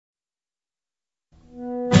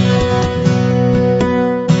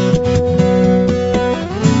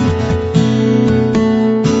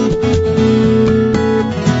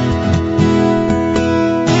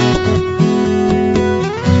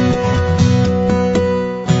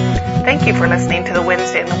Thank you for listening to the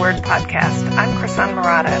Wednesday in the Word podcast. I'm Chrisan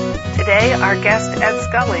Murata. Today, our guest Ed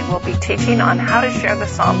Scully will be teaching on how to share the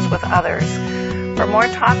Psalms with others. For more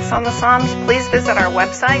talks on the Psalms, please visit our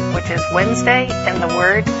website, which is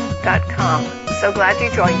WednesdayInTheWord.com. So glad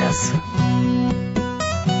you joined us.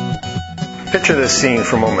 Picture this scene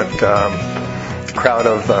for a moment. Crowd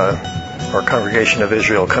of or congregation of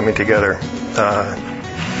Israel coming together,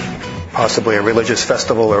 possibly a religious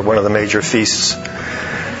festival or one of the major feasts.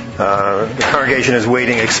 The congregation is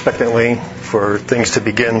waiting expectantly for things to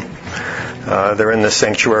begin. They're in the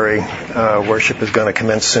sanctuary. Worship is going to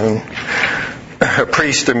commence soon. A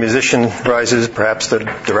priest or musician rises, perhaps the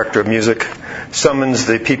director of music, summons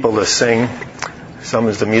the people to sing,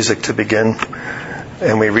 summons the music to begin.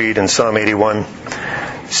 And we read in Psalm 81,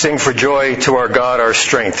 "Sing for joy to our God, our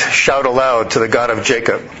strength. Shout aloud to the God of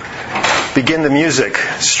Jacob. Begin the music.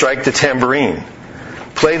 Strike the tambourine.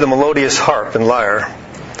 Play the melodious harp and lyre.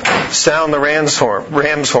 Sound the ram's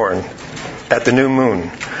horn at the new moon.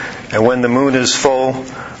 And when the moon is full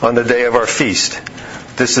on the day of our feast,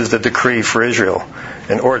 this is the decree for Israel,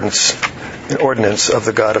 an ordinance of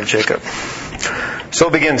the God of Jacob." So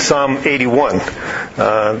begins Psalm 81.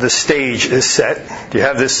 The stage is set. You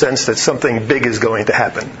have this sense that something big is going to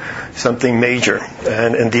happen, something major,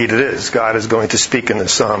 and indeed it is. God is going to speak in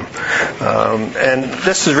this psalm. And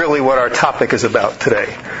this is really what our topic is about today,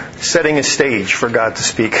 setting a stage for God to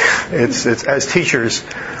speak. It's as teachers,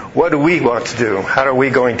 what do we want to do? How are we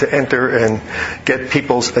going to enter and get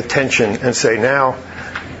people's attention and say, now,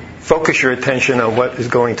 focus your attention on what is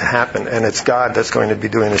going to happen, and it's God that's going to be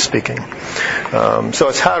doing the speaking. So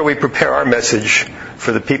it's how do we prepare our message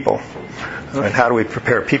for the people, and how do we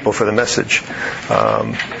prepare people for the message?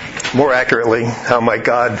 More accurately, how might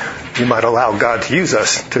you might allow God to use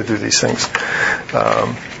us to do these things?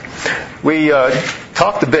 We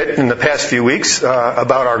talked a bit in the past few weeks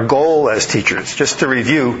about our goal as teachers. Just to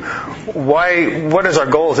review, what is our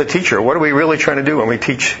goal as a teacher? What are we really trying to do when we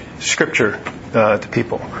teach Scripture to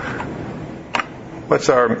people? What's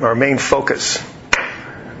our main focus?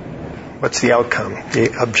 What's the outcome,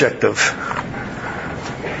 the objective?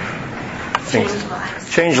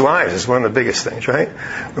 Change lives is one of the biggest things, right?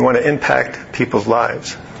 We want to impact people's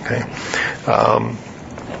lives. Okay.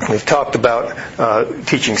 We've talked about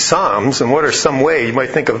teaching Psalms, and what are some ways, you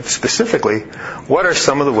might think of specifically, what are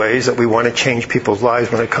some of the ways that we want to change people's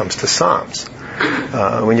lives when it comes to Psalms?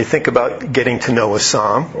 When you think about getting to know a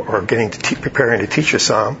Psalm, or preparing to teach a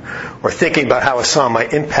Psalm, or thinking about how a Psalm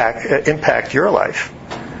might impact your life,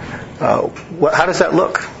 how does that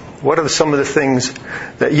look? What are some of the things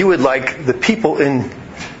that you would like the people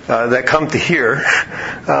that come to hear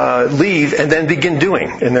leave and then begin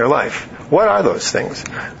doing in their life? What are those things?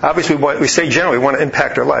 Obviously, we say generally we want to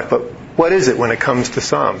impact our life, but what is it when it comes to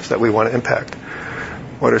Psalms that we want to impact?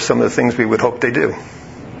 What are some of the things we would hope they do?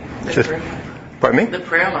 Pardon me? The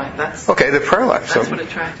prayer life. The prayer life. That's what it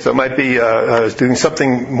tries to. So it might be doing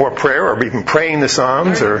something more prayer, or even praying the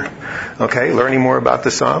Psalms, or learning more about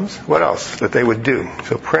the Psalms. What else that they would do?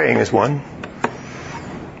 So praying is one.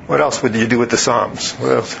 What else would you do with the Psalms?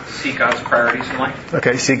 What else? See God's priorities in life.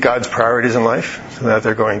 Okay, see God's priorities in life, so that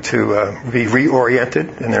they're going to be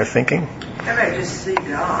reoriented in their thinking. How about just see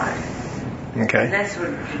God? Okay. And that's what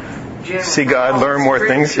see God, learn more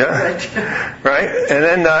things, yeah. Right? And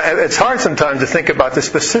then it's hard sometimes to think about the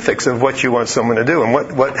specifics of what you want someone to do. And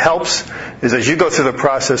what helps is as you go through the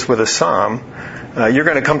process with a Psalm, you're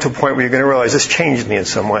going to come to a point where you're going to realize this changed me in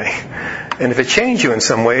some way. And if it changed you in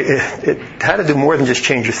some way, it had to do more than just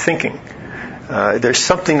change your thinking. There's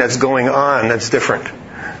something that's going on that's different.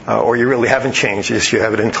 Or you really haven't changed, just you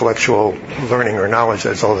have an intellectual learning or knowledge,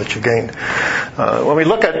 that's all that you gained. When we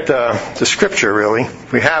look at the Scripture, really,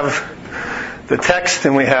 we have the text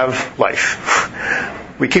and we have life.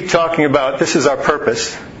 We keep talking about this is our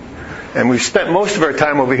purpose, and we've spent most of our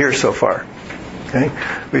time over here so far. Okay?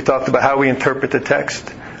 We've talked about how we interpret the text,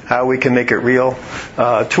 how we can make it real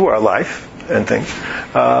to our life and things.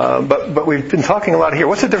 But we've been talking a lot here.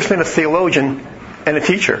 What's the difference between a theologian and a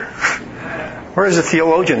teacher? Where is a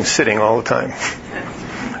theologian sitting all the time?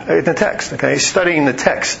 In the text, okay? Studying the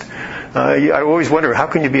text. I always wonder, how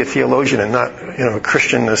can you be a theologian and not, a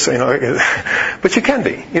Christian? But you can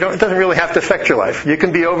be. It doesn't really have to affect your life. You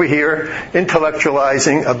can be over here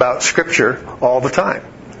intellectualizing about Scripture all the time,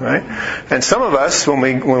 right? And some of us,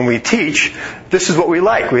 when we teach, this is what we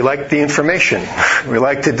like. We like the information. We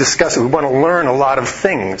like to discuss it. We want to learn a lot of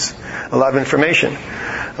things, a lot of information.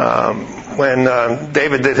 When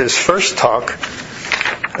David did his first talk,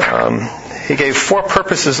 he gave 4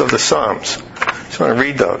 purposes of the Psalms. I just want to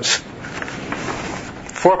read those.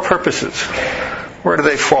 4 purposes. Where do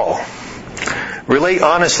they fall? relate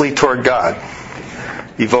honestly toward God,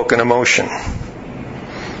 evoke an emotion,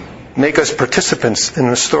 make us participants in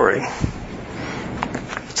the story.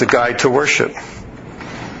 It's a guide to worship,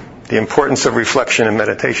 the importance of reflection and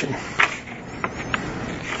meditation.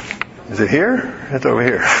 Is it here? It's over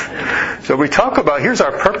here. So we talk about, here's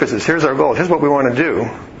our purposes, here's our goals, here's what we want to do,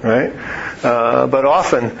 right? But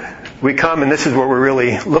often we come and this is what we're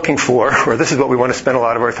really looking for, or this is what we want to spend a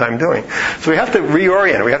lot of our time doing. So we have to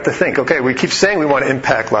reorient. We have to think, okay, we keep saying we want to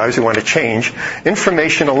impact lives, we want to change.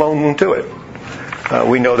 Information alone won't do it.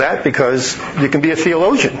 We know that because you can be a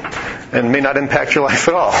theologian and may not impact your life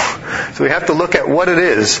at all. So we have to look at what it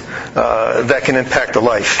is that can impact the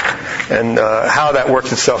life and how that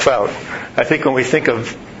works itself out. I think when we think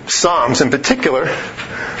of Psalms in particular,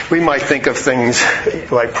 we might think of things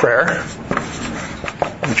like prayer,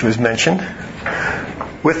 which was mentioned.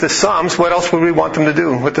 With the Psalms, what else would we want them to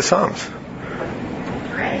do with the Psalms?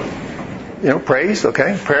 Pray. Praise,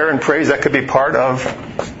 okay. Prayer and praise, that could be part of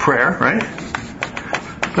prayer, right?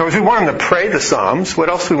 In other words, we want them to pray the Psalms. What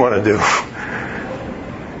else do we want to do?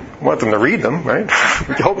 We want them to read them, right?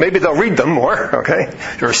 We hope maybe they'll read them more, okay?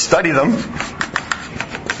 Or study them.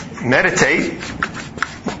 Meditate.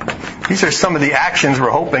 These are some of the actions we're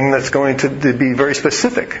hoping that's going to be very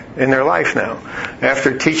specific in their life now.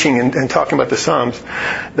 After teaching and talking about the Psalms,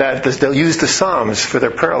 that they'll use the Psalms for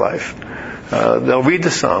their prayer life. They'll read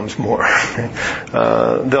the Psalms more.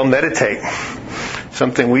 They'll meditate.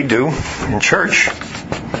 Something we do in church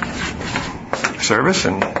service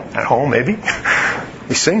and at home maybe.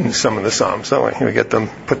 We sing some of the Psalms, don't we? We get them,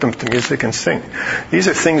 put them to music and sing. These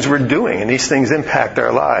are things we're doing, and these things impact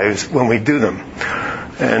our lives when we do them.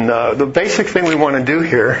 And the basic thing we want to do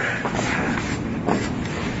here,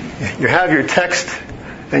 you have your text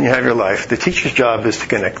and you have your life. The teacher's job is to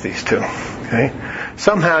connect these two. Okay?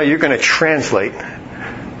 Somehow you're going to translate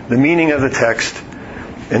the meaning of the text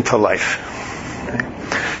into life.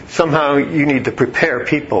 Somehow you need to prepare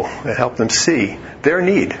people and help them see their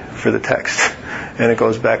need for the text. And it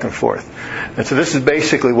goes back and forth. And so this is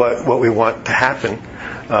basically what we want to happen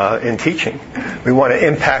in teaching. We want to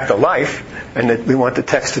impact the life, and that we want the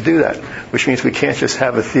text to do that, which means we can't just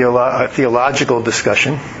have a theological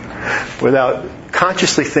discussion without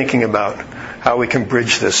consciously thinking about how we can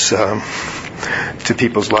bridge this to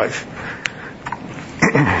people's life.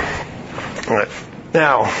 All right.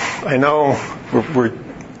 Now, I know we're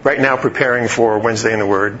right now preparing for Wednesday in the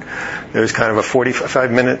Word. There's kind of a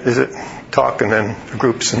 45-minute talk and then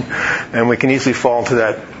groups, and we can easily fall into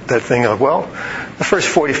that thing of, well, the first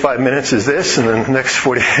 45 minutes is this, and then the next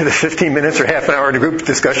 15 minutes or half an hour of the group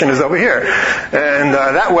discussion is over here. And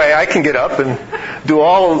that way I can get up and do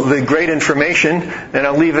all the great information, and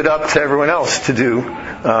I'll leave it up to everyone else to do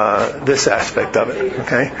this aspect of it.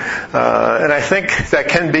 Okay? And I think that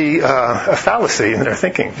can be a fallacy in their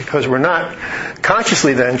thinking, because we're not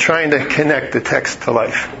consciously then trying to connect the text to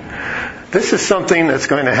life. This is something that's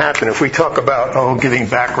going to happen if we talk about, giving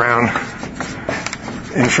background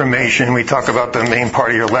information. We talk about the main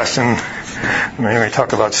part of your lesson. We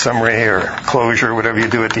talk about summary or closure, whatever you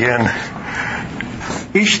do at the end.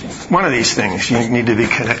 Each one of these things you need to be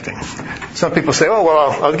connecting. Some people say,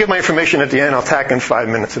 I'll give my information at the end, I'll tack in 5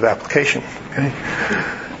 minutes of application. Okay?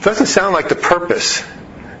 It doesn't sound like the purpose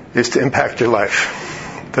is to impact your life.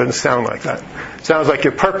 It doesn't sound like that. It sounds like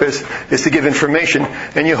your purpose is to give information,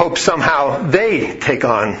 and you hope somehow they take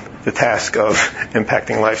on the task of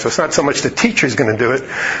impacting life. So it's not so much the teacher's going to do it,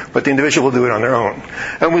 but the individual will do it on their own.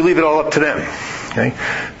 And we leave it all up to them. Okay?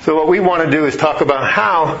 So what we want to do is talk about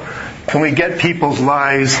how can we get people's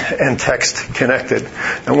lives and text connected.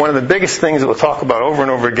 And one of the biggest things that we'll talk about over and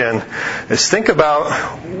over again is think about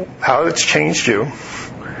how it's changed you,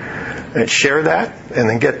 and share that, and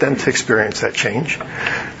then get them to experience that change.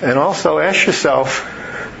 And also ask yourself,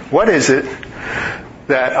 what is it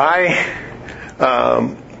that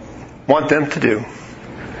I want them to do?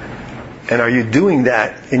 And are you doing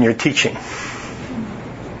that in your teaching?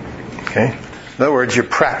 Okay? In other words, you're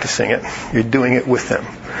practicing it. You're doing it with them.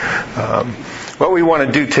 What we want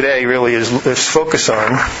to do today really is focus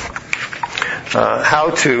on how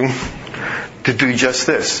to do just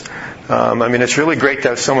this. It's really great to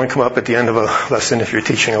have someone come up at the end of a lesson, if you're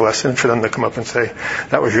teaching a lesson, for them to come up and say,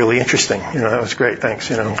 that was really interesting. That was great.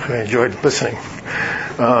 Thanks. I enjoyed listening.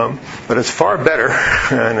 But it's far better,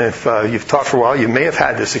 and if you've taught for a while, you may have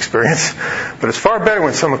had this experience, but it's far better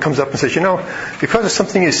when someone comes up and says, because of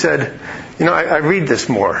something you said, I read this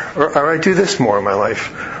more, or I do this more in my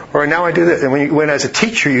life, or now I do this. And when as a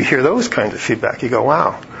teacher you hear those kinds of feedback, you go,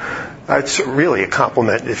 wow. That's really a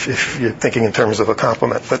compliment if you're thinking in terms of a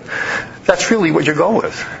compliment. But that's really what your goal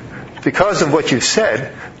is. because of what you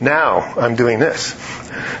said, now I'm doing this.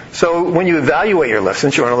 So when you evaluate your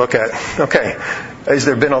lessons, you want to look at, okay, has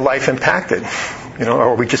there been a life impacted?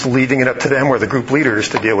 Are we just leaving it up to them or the group leaders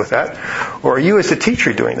to deal with that? Or are you as a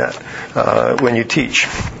teacher doing that when you teach?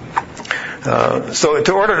 So in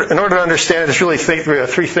order to understand, there's really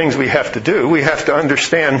three things we have to do. We have to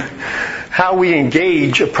understand how we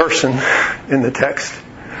engage a person in the text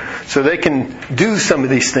so they can do some of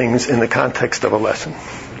these things in the context of a lesson.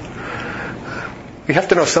 We have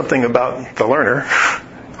to know something about the learner.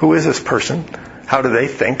 Who is this person? How do they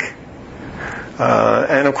think?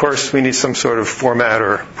 And of course, we need some sort of format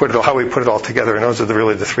or how we put it all together. And those are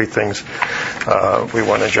really the three things we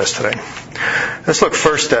want to address today. Let's look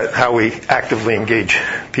first at how we actively engage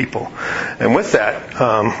people. And with that,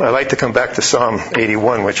 I'd like to come back to Psalm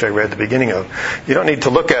 81, which I read at the beginning of. You don't need to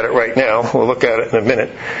look at it right now. We'll look at it in a minute.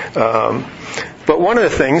 But one of the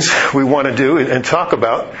things we want to do and talk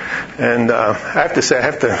about, and I have to say,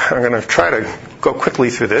 I'm going to try to go quickly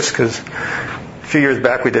through this because a few years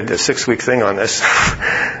back we did a 6-week thing on this,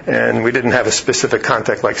 and we didn't have a specific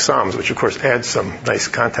content like Psalms, which of course adds some nice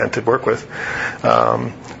content to work with.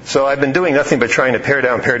 So I've been doing nothing but trying to pare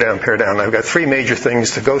down. I've got 3 major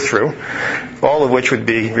things to go through, all of which would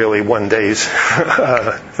be really one day's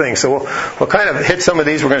thing. So we'll kind of hit some of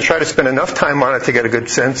these. We're going to try to spend enough time on it to get a good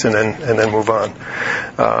sense and then move on.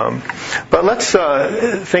 But let's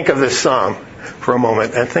think of this psalm for a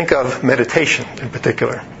moment and think of meditation in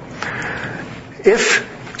particular.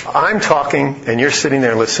 If I'm talking and you're sitting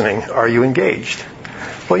there listening, are you engaged?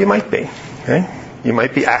 Well, you might be. Okay? You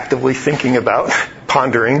might be actively thinking about,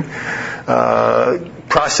 pondering,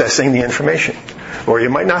 processing the information. Or you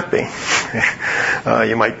might not be.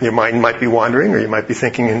 Your mind might be wandering, or you might be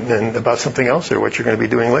thinking about something else or what you're going to be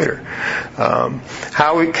doing later.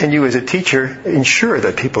 How can you as a teacher ensure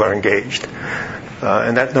that people are engaged?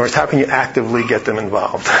 And that, in other words, how can you actively get them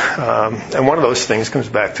involved? And one of those things comes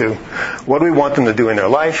back to, what do we want them to do in their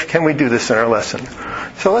life? Can we do this in our lesson?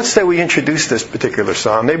 So let's say we introduce this particular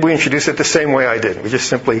psalm. Maybe we introduce it the same way I did. We just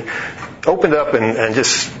simply opened up and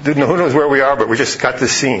just didn't know who knows where we are, but we just got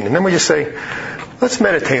this scene. And then we just say, let's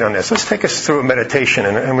meditate on this. Let's take us through a meditation.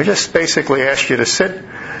 And we just basically ask you to sit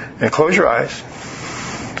and close your eyes.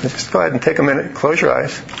 Just go ahead and take a minute, close your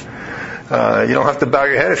eyes. You don't have to bow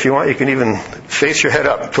your head if you want. You can even face your head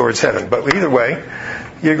up towards heaven. But either way,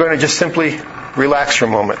 you're going to just simply relax for a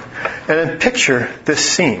moment. And then picture this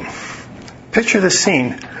scene. Picture this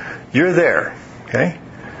scene. You're there. Okay?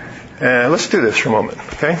 And let's do this for a moment.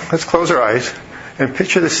 Okay? Let's close our eyes and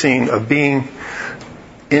picture the scene of being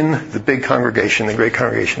in the big congregation, the great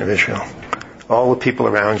congregation of Israel. All the people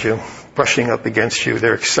around you, brushing up against you.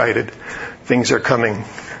 They're excited. Things are coming.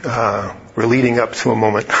 We're leading up to a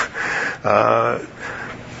moment.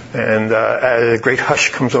 And a great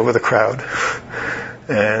hush comes over the crowd.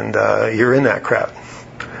 And you're in that crowd.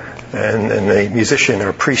 And a musician or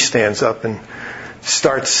a priest stands up and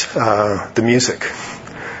starts the music.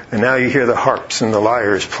 And now you hear the harps and the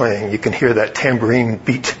lyres playing. You can hear that tambourine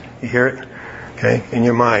beat. You hear it? Okay? In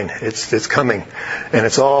your mind. It's coming. And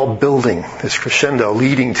it's all building, this crescendo,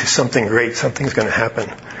 leading to something great. Something's going to happen.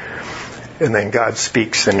 And then God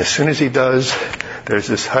speaks. And as soon as He does, there's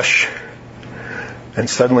this hush. And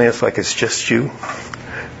suddenly it's like it's just you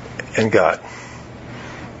and God.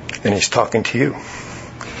 And He's talking to you.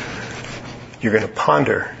 You're going to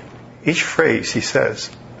ponder each phrase He says.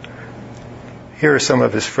 Here are some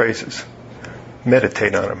of His phrases.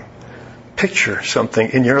 Meditate on them. Picture something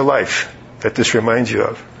in your life that this reminds you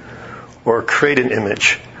of. Or create an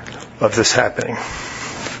image of this happening.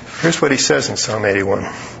 Here's what He says in Psalm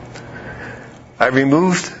 81. I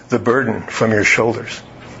removed the burden from your shoulders.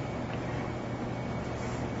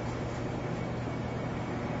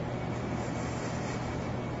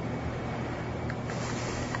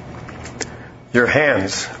 Your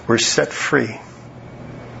hands were set free.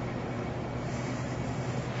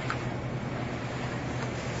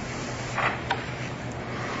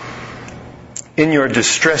 In your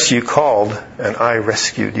distress you called, and I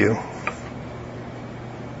rescued you.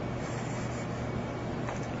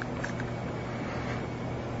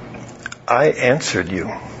 I answered you.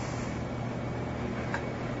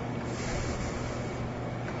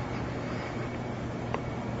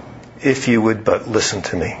 If you would but listen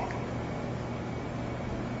to me.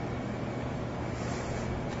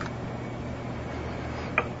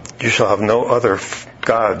 You shall have no other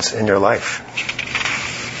gods in your life.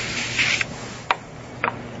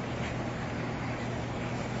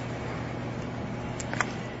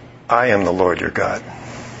 I am the Lord your God.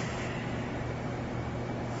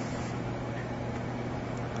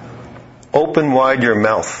 Open wide your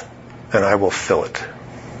mouth, and I will fill it.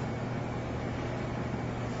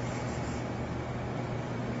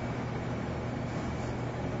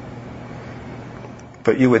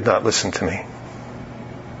 but you would not listen to me.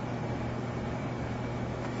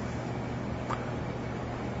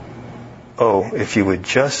 Oh, if you would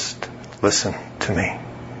just listen to me.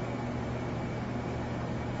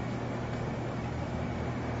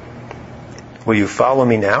 Will you follow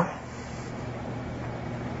me now?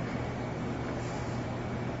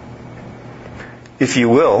 If you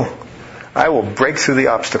will, I will break through the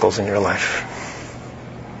obstacles in your life.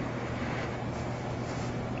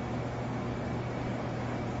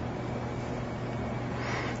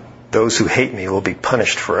 Those who hate me will be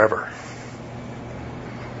punished forever.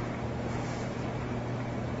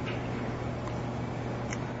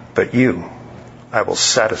 But you, I will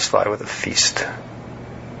satisfy with a feast.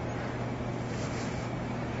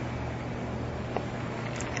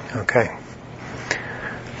 Okay.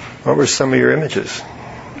 What were some of your images?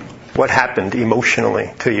 What happened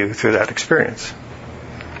emotionally to you through that experience?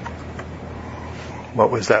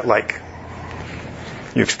 What was that like?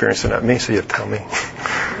 You experienced it, not me, so you have to tell me.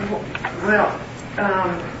 Well,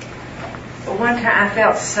 one time I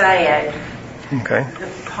felt sad. Okay.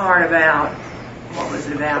 The part about, what was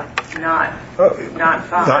it about? Not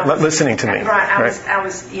listening to me. Right. I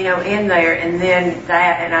was, in there, and then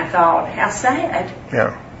that, and I thought, how sad.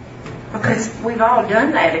 Yeah. Because we've all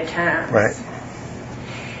done that at times. Right.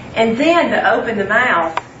 And then to open the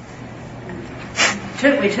mouth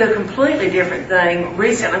took me to a completely different thing.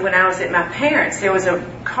 Recently, when I was at my parents', there was a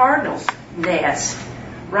cardinal's nest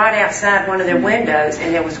right outside one of their windows,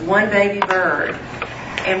 and there was one baby bird.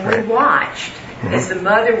 And we watched as the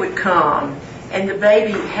mother would come, and the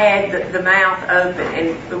baby had the mouth open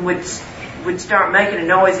and would start making a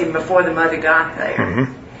noise even before the mother got there.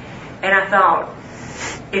 Mm-hmm. And I thought,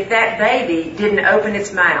 if that baby didn't open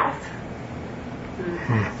its mouth,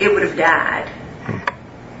 it would have died,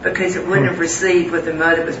 because it wouldn't have received what the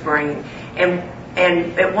mother was bringing.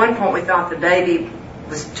 And at one point we thought the baby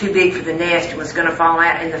was too big for the nest and was going to fall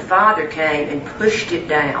out, and the father came and pushed it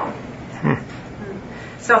down.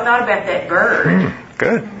 So I thought about that bird.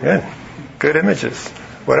 Good images.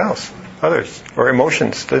 What else? Others? Or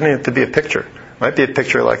emotions? Doesn't have to be a picture. Might be a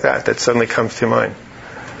picture like that suddenly comes to mind.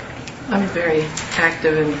 I'm very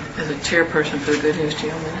active as a chairperson for the Good News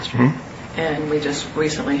Jail Ministry. Mm-hmm. And we just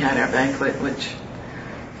recently had our banquet, which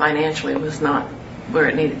financially was not where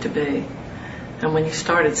it needed to be. And when you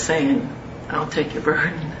started saying, I'll take your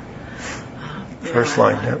burden. First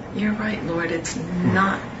line, yeah. You're right, Lord, it's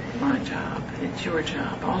not my job. It's your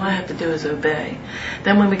job. All I have to do is obey.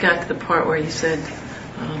 Then when we got to the part where you said,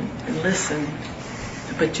 listen,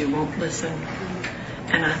 but you won't listen.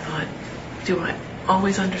 And I thought, do I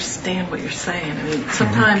always understand what you're saying? I mean,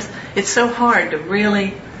 sometimes it's so hard to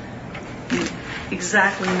really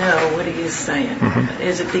exactly know what he is saying. Mm-hmm.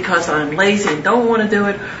 Is it because I'm lazy and don't want to do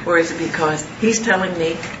it, or is it because he's telling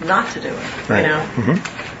me not to do it? Right.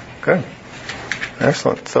 Mm-hmm. Good.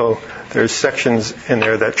 Excellent. So there's sections in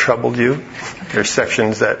there that troubled you. There's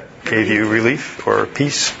sections that gave you relief or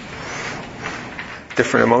peace.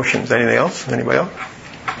 Different emotions. Anything else? Anybody else?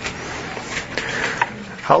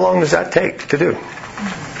 How long does that take to do?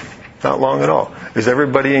 Not long at all. Is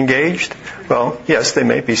everybody engaged? Well, yes, they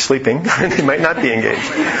may be sleeping. They might not be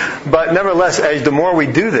engaged. But nevertheless, as the more we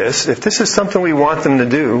do this, if this is something we want them to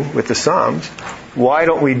do with the Psalms, why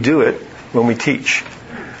don't we do it when we teach?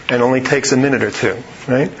 It only takes a minute or two,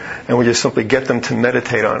 right? And we just simply get them to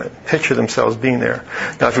meditate on it, picture themselves being there.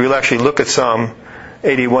 Now, if you actually look at Psalm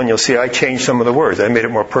 81, you'll see I changed some of the words. I made it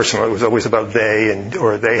more personal. It was always about they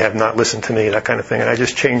or they have not listened to me, that kind of thing. And I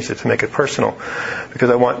just changed it to make it personal because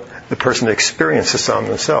I want the person to experience the psalm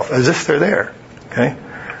themselves as if they're there. Okay?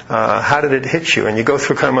 How did it hit you? And you go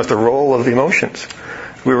through kind of the role of the emotions.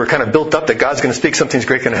 We were kind of built up that God's going to speak, something's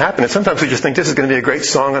great going to happen. And sometimes we just think this is going to be a great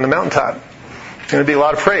song on the mountaintop. It's going to be a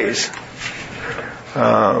lot of praise.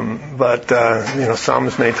 But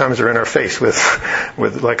Psalms many times are in our face with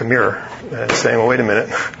like a mirror, saying, "Well, wait a minute,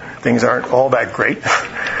 things aren't all that great,"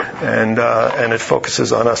 and it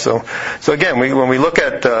focuses on us. So again, when we look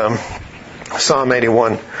at Psalm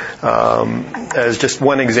 81 as just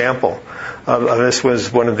one example, this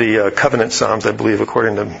was one of the covenant psalms, I believe,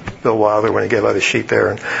 according to Bill Wilder when he gave out his sheet there,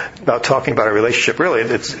 and about talking about a relationship. Really,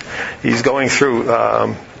 he's going through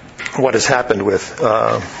what has happened with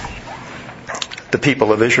the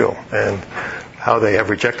people of Israel and how they have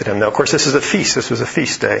rejected him. Now, of course, this is a feast. This was a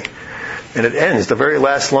feast day. And it ends, the very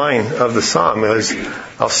last line of the psalm is,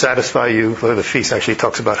 I'll satisfy you for the feast. Actually, it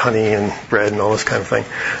talks about honey and bread and all this kind of thing.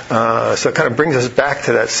 So it kind of brings us back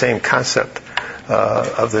to that same concept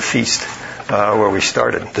of the feast where we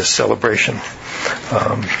started, this celebration.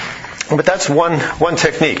 But that's one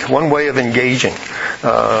technique, one way of engaging.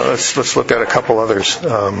 Let's look at a couple others.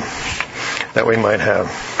 that we might have.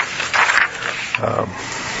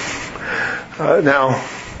 Now,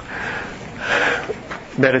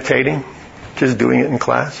 meditating, just doing it in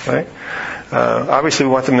class, right? Obviously,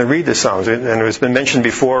 we want them to read the Psalms, and it's been mentioned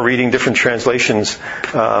before, reading different translations.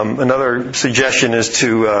 Another suggestion is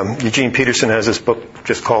to, Eugene Peterson has this book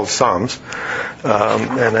just called Psalms,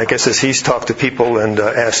 and I guess as he's talked to people and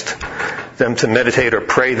asked them to meditate or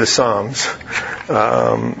pray the Psalms,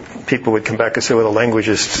 people would come back and say, well, the language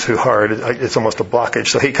is too hard, it's almost a blockage.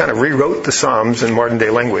 So he kind of rewrote the Psalms in modern day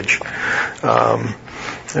language.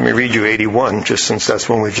 Let me read you 81, just since that's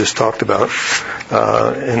one we just talked about,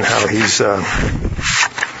 and how he's how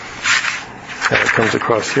it comes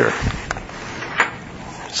across here.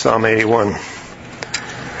 Psalm 81.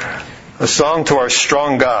 A song to our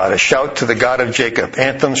strong God, a shout to the God of Jacob,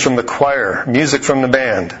 anthems from the choir, music from the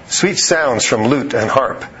band, sweet sounds from lute and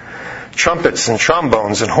harp, trumpets and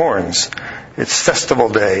trombones and horns. It's festival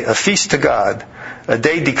day, a feast to God, a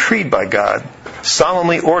day decreed by God,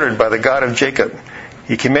 solemnly ordered by the God of Jacob.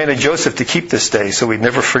 He commanded Joseph to keep this day so we'd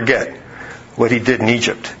never forget what he did in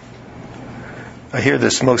Egypt. I hear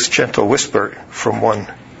this most gentle whisper from one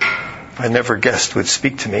I never guessed would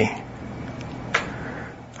speak to me.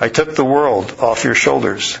 I took the world off your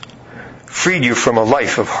shoulders, freed you from a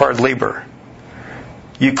life of hard labor.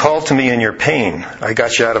 You called to me in your pain. I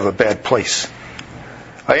got you out of a bad place.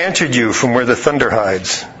 I answered you from where the thunder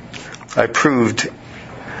hides. I proved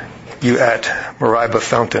you at Meribah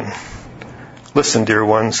fountain. Listen, dear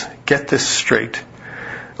ones, get this straight.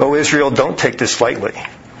 O Israel, don't take this lightly.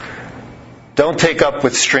 Don't take up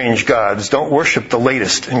with strange gods. Don't worship the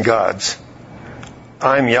latest in gods.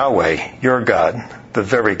 I'm Yahweh, your God, the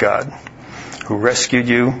very God, who rescued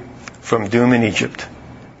you from doom in Egypt,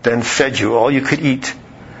 then fed you all you could eat,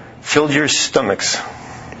 filled your stomachs.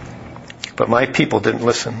 But my people didn't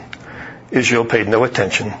listen. Israel paid no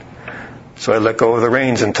attention. So I let go of the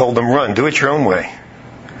reins and told them, run, do it your own way.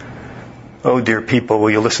 Oh, dear people, will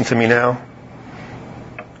you listen to me now?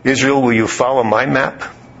 Israel, will you follow my map?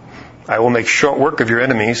 I will make short work of your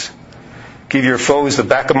enemies. Give your foes the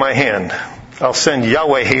back of my hand. I'll send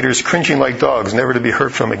Yahweh haters cringing like dogs, never to be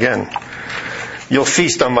heard from again. You'll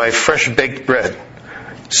feast on my fresh baked bread,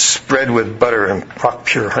 spread with butter and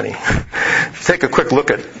pure honey. If you take a quick look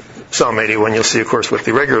at Psalm 81, you'll see, of course, what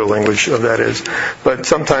the regular language of that is. But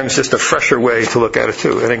sometimes just a fresher way to look at it,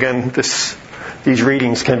 too. And again, these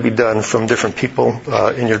readings can be done from different people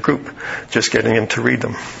in your group, just getting them to read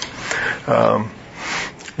them.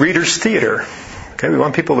 Reader's theater. Okay, we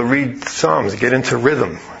want people to read Psalms, get into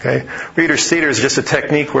rhythm. Okay, Reader's theater is just a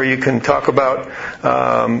technique where you can talk about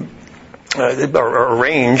or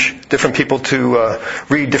arrange different people to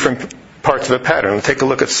read different parts of a pattern. We'll take a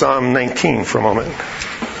look at Psalm 19 for a moment.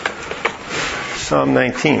 Psalm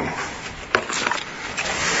 19.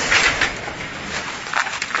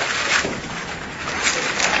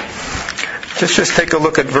 Just take a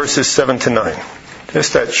look at verses 7 to 9.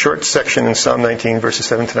 Just that short section in Psalm 19, verses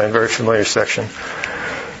 7 to 9, very familiar section.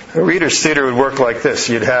 A reader's theater would work like this.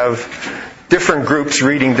 You'd have different groups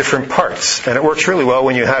reading different parts. And it works really well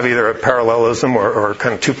when you have either a parallelism or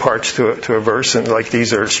kind of two parts to a verse, and like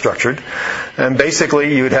these are structured. And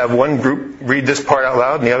basically, you would have one group read this part out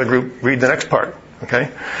loud, and the other group read the next part.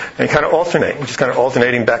 Okay? And kind of alternate, just kind of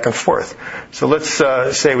alternating back and forth. So let's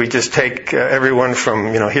say we just take everyone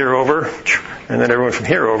from here over, and then everyone from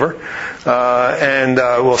here over, and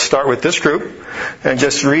we'll start with this group, and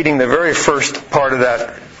just reading the very first part of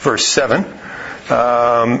that, verse 7,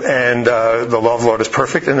 and the law of the Lord is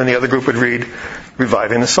perfect, and then the other group would read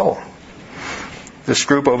reviving the soul. This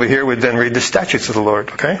group over here would then read the statutes of the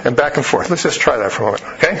Lord, okay? And back and forth. Let's just try that for a moment,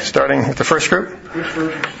 okay? Starting with the first group.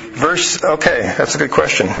 Okay, that's a good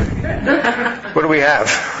question. What do we have?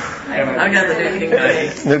 I got the New King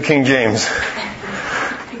James. New King James.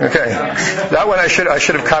 Okay. That one I should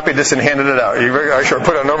have copied this and handed it out. I should have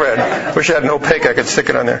put it on overhead. Wish I had an opaque I could stick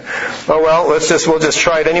it on there. Oh well, we'll just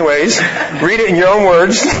try it anyways. Read it in your own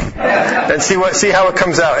words and see how it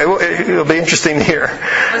comes out. It'll be interesting to hear.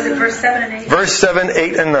 Was it verse 7 and 8? Verse 7,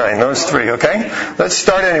 8, and 9. Those three, okay? Let's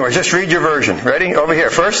start anywhere. Just read your version. Ready? Over here.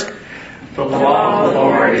 First. The law of the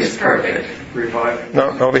Lord is perfect. Revive.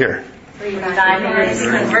 No, over here.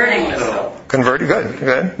 Converting the soul. Converted.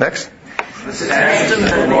 Good. Next. The statutes of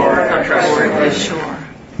the Lord are trustworthy and sure.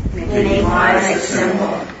 Making wise the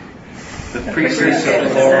simple. The precepts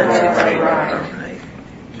of the Lord are right.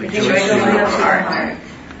 Rejoicing in the heart.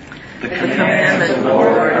 The commandments of the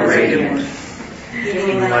Lord are radiant.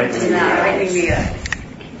 Giving light to the eye.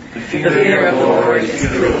 The fear of the Lord is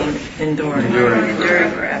good. Enduring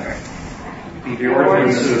Forever. The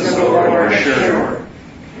ordinances of the Lord are sure.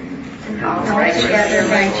 And how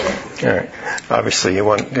All right. Obviously, you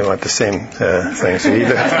want the same thing. So you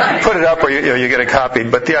either put it up or you get it copied.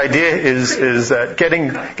 But the idea is that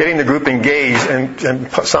getting the group engaged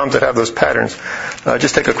and psalms that have those patterns.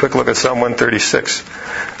 Just take a quick look at Psalm 136.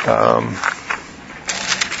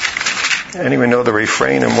 Anyone know the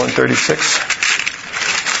refrain in 136?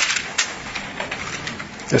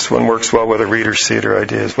 This one works well whether readers see it or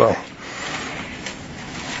idea as well.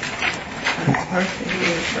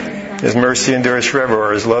 His mercy endures forever,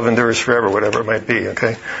 or His love endures forever, whatever it might be.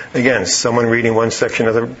 Okay. Again, someone reading one section,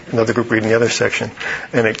 another group reading the other section,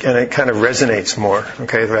 and it kind of resonates more.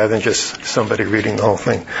 Okay, rather than just somebody reading the whole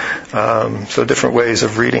thing. So different ways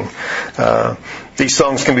of reading. These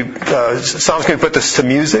psalms can be put to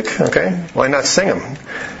music. Okay, why not sing them?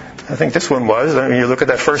 I think this one was. I mean, you look at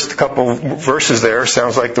that first couple verses there,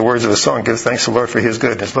 sounds like the words of the song. Give thanks to the Lord for His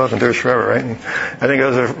good. His love endures forever, right? And I think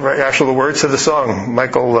those are actual words of the song.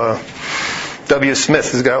 Michael W.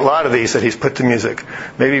 Smith has got a lot of these that he's put to music.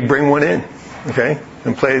 Maybe bring one in, okay,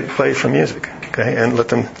 and play for music, okay, and let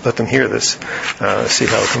them hear this, see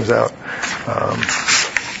how it comes out.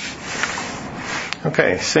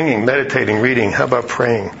 Okay, singing, meditating, reading. How about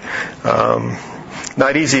praying?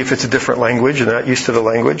 Not easy if it's a different language. You're not used to the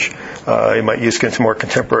language. You might use it more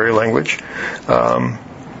contemporary language.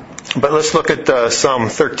 But let's look at Psalm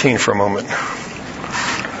 13 for a moment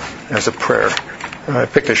as a prayer. I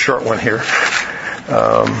picked a short one here.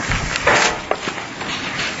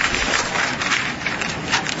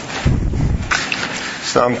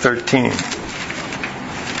 Psalm 13.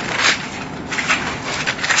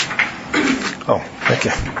 Oh, thank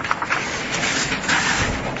you.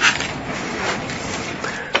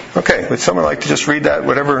 Okay, would someone like to just read that,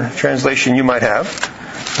 whatever translation you might have,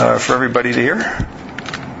 for everybody to hear?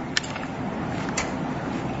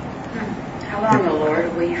 How long, O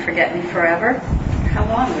Lord, will you forget me forever? How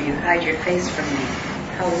long will you hide your face from me?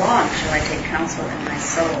 How long shall I take counsel in my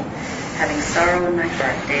soul, having sorrow in my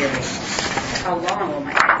heart daily? How long will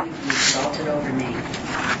my enemy be exalted over me?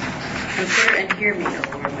 Consider and hear me, O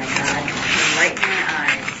Lord my God, enlighten my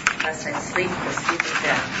eyes, lest I sleep the sleep of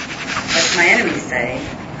death. Lest my enemies say,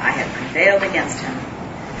 I have prevailed against him.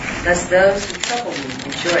 Thus those who trouble me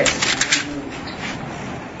rejoice and are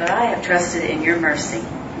moved. But I have trusted in your mercy.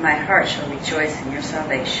 My heart shall rejoice in your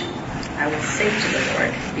salvation. I will sing to the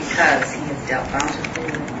Lord because he has dealt bountifully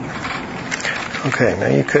with me. Okay, now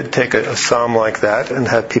you could take a psalm like that and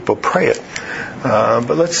have people pray it.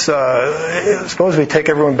 But let's suppose we take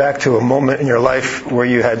everyone back to a moment in your life where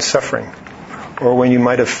you had suffering, or when you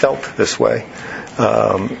might have felt this way,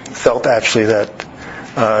 felt actually that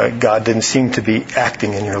God didn't seem to be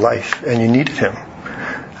acting in your life, and you needed Him.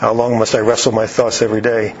 How long must I wrestle my thoughts every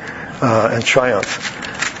day and triumph?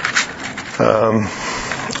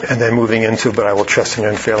 And then moving into, but I will trust in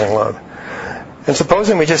your unfailing love. And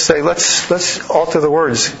supposing we just say, let's alter the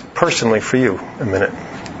words personally for you a minute.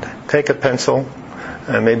 Take a pencil,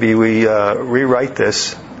 and maybe we rewrite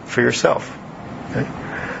this for yourself. Okay?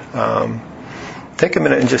 Take a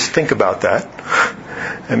minute and just think about that.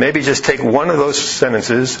 And maybe just take one of those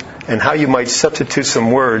sentences and how you might substitute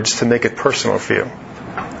some words to make it personal for you.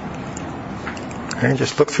 And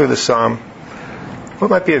just look through the psalm. What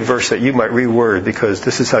might be a verse that you might reword because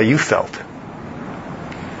this is how you felt?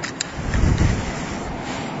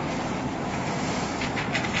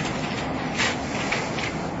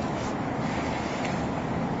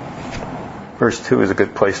 Verse 2 is a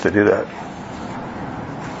good place to do that.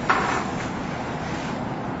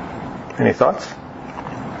 Any thoughts?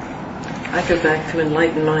 I go back to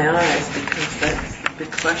enlighten my eyes because that's the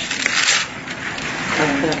big question.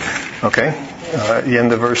 Okay. The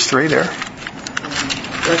end of verse 3 there.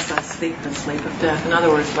 Lest I sleep the sleep of death. In other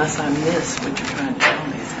words, lest I miss what you're trying to tell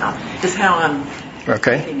me is how I'm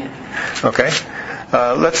reading it. Okay.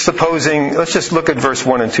 Let's just look at verse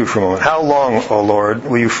 1 and 2 for a moment. How long, O Lord,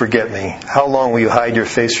 will you forget me? How long will you hide your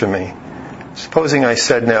face from me? Supposing I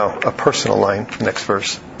said now a personal line, next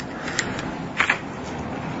verse.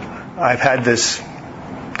 I've had this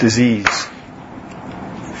disease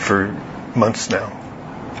for months now,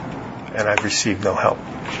 and I've received no help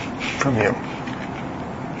from you.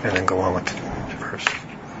 And then go on with the verse.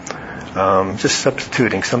 Just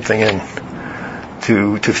substituting something in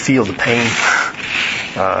to feel the pain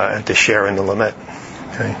and to share in the lament,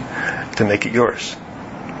 okay? To make it yours.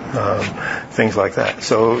 Things like that.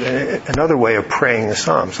 So another way of praying the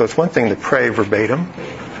psalm. So it's one thing to pray verbatim,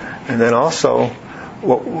 and then also,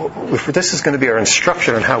 if this is going to be our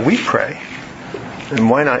instruction on how we pray, then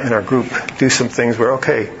why not in our group do some things where,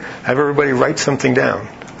 okay, have everybody write something down.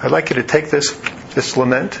 I'd like you to take this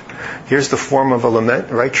lament. Here's the form of a lament.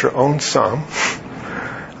 Write your own psalm.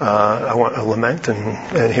 I want a lament,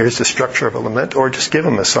 and here's the structure of a lament, or just give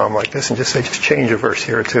them a psalm like this and just say, just change a verse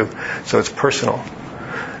here or two, so it's personal.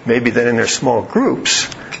 Maybe then in their small groups,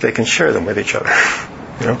 they can share them with each other.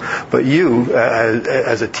 But you,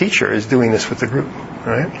 as a teacher, is doing this with the group,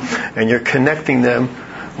 right? And you're connecting them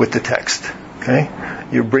with the text, okay?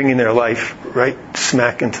 You're bringing their life right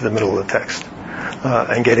smack into the middle of the text,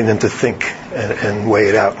 and getting them to think and weigh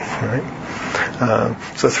it out, right?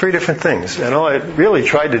 So 3 different things. And all I really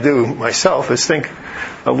tried to do myself is think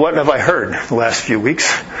of what have I heard the last few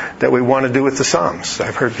weeks that we want to do with the Psalms.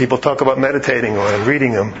 I've heard people talk about meditating on them,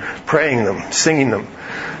 reading them, praying them, singing them.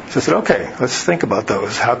 So I said, okay, let's think about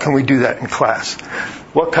those. How can we do that in class?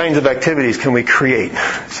 What kinds of activities can we create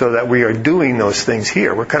so that we are doing those things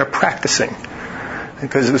here? We're kind of practicing.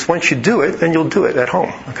 Because once you do it, then you'll do it at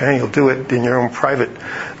home. Okay, you'll do it in your own private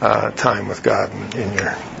time with God, in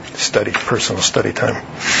your personal study time.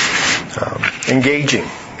 Engaging.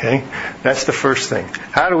 Okay, that's the first thing.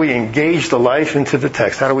 How do we engage the life into the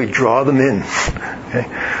text? How do we draw them in? Okay,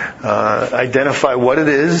 identify what it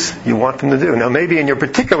is you want them to do. Now, maybe in your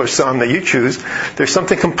particular psalm that you choose, there's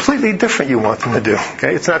something completely different you want them to do.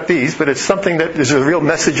 Okay, it's not these, but it's something that is a real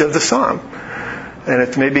message of the psalm.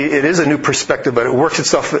 And maybe it is a new perspective, but it works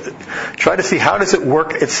itself. Try to see, how does it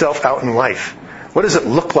work itself out in life? What does it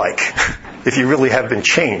look like if you really have been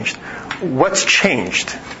changed? What's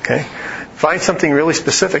changed? Okay, find something really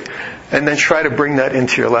specific, and then try to bring that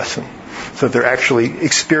into your lesson, so that they're actually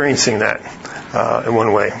experiencing that in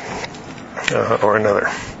one way or another.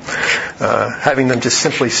 Having them just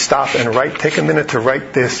simply stop and take a minute to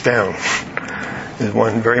write this down is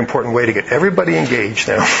one very important way to get everybody engaged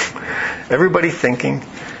now. Everybody thinking,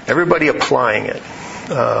 everybody applying it.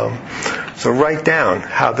 So write down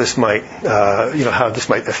how this might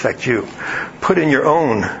affect you. Put in your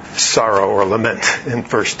own sorrow or lament in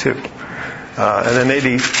verse 2. And then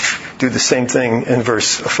maybe do the same thing in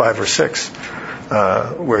verse 5 or 6,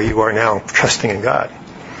 where you are now trusting in God.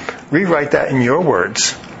 Rewrite that in your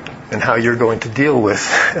words and how you're going to deal with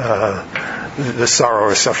the sorrow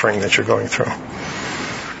or suffering that you're going through.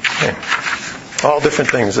 Okay. All different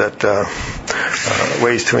things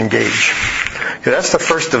ways to engage. Okay, that's the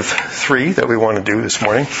first of 3 that we want to do this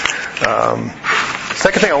morning.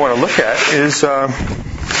 Second thing I want to look at is,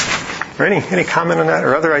 any comment on that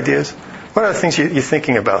or other ideas? What are the things you're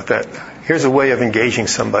thinking about that? Here's a way of engaging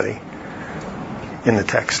somebody in the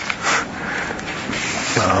text.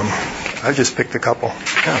 I just picked a couple.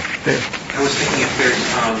 Yeah, Dave. I was thinking if there's a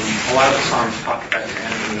lot of the Psalms talk about your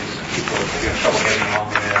enemies, people you have trouble getting along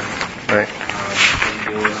with. Right. I was just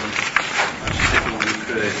thinking we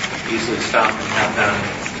could easily stop and have them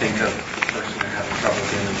think of the person they're having trouble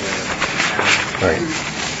dealing with, and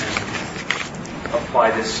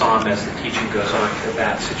apply this psalm as the teaching goes on to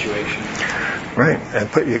that situation. Right, and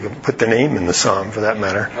you can put the name in the psalm for that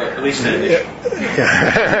matter. Or at least an initial.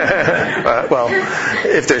 Yeah. Well,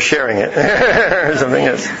 if they're sharing it or something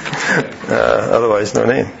else. Otherwise, no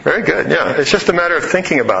name. Very good. Yeah, it's just a matter of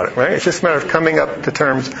thinking about it, right? It's just a matter of coming up to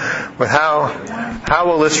terms with how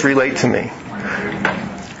will this relate to me?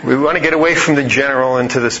 We want to get away from the general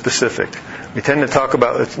into the specific. We tend to talk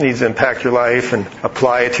about it needs to impact your life and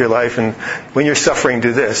apply it to your life, and when you're suffering,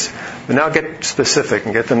 do this. But now get specific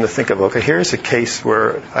and get them to think of, okay, here's a case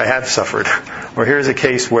where I have suffered, or here's a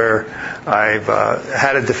case where I've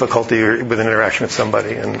had a difficulty with an interaction with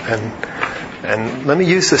somebody, and let me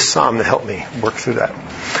use this psalm to help me work through that.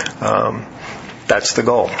 That's the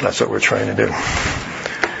goal. That's what we're trying to do.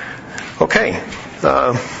 Okay,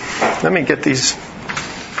 let me get these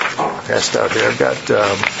passed out here. I've got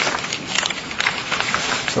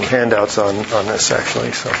some handouts on this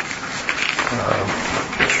actually, so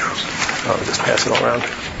I'll just pass it all around.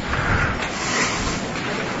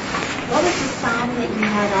 What was the psalm that you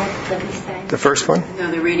had all that we sang? The first one? No,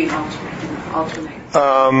 the reading alternate.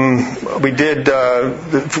 We did.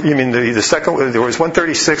 You mean the second? There was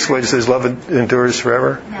 136, which says "Love endures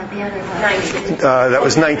forever." No, the other one. 19. That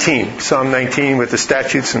was 19. Psalm 19 with the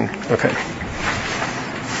statutes and okay.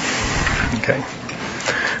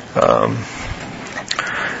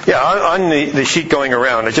 On the sheet going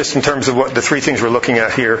around, just in terms of what the 3 things we're looking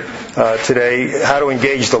at here today, how to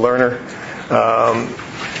engage the learner.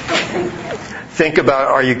 Think about,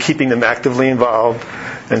 are you keeping them actively involved?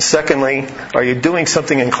 And secondly, are you doing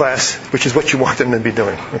something in class which is what you want them to be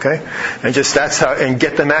doing? Okay? And just that's how, and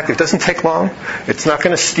get them active. It doesn't take long. It's not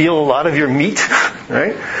going to steal a lot of your meat,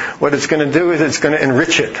 right? What it's going to do is it's going to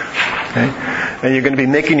enrich it. Okay? And you're going to be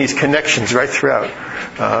making these connections right throughout.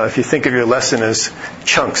 If you think of your lesson as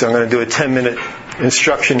chunks, I'm going to do a 10-minute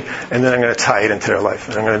instruction, and then I'm going to tie it into their life.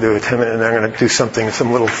 And I'm going to do a 10-minute, and then I'm going to do something,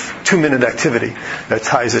 some little 2-minute activity that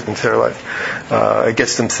ties it into their life. It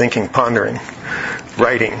gets them thinking, pondering,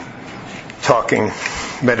 writing, talking,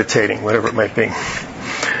 meditating, whatever it might be.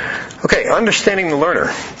 Okay, understanding the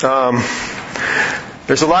learner.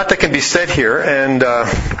 There's a lot that can be said here, and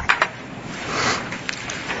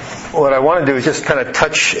what I want to do is just kind of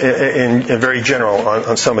touch in very general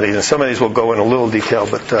on some of these. And some of these will go in a little detail,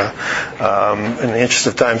 but in the interest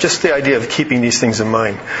of time, just the idea of keeping these things in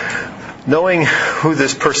mind. Knowing who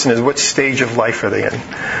this person is, what stage of life are they in?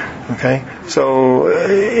 Okay? So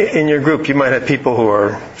in your group, you might have people who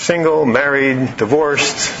are single, married,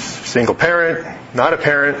 divorced, single parent, not a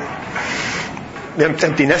parent,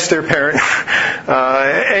 empty nester parent,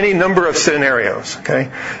 any number of scenarios,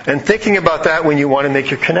 okay? And thinking about that when you want to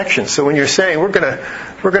make your connections. So when you're saying we're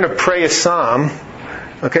going to pray a psalm,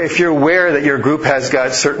 okay, if you're aware that your group has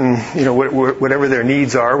got certain, whatever their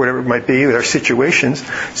needs are, whatever it might be, their situations,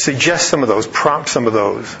 suggest some of those, prompt some of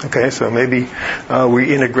those, okay? So maybe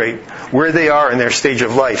we integrate where they are in their stage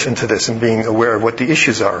of life into this and being aware of what the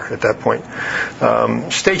issues are at that point.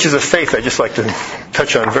 Stages of faith I'd just like to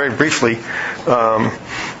touch on very briefly.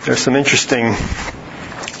 There's some interesting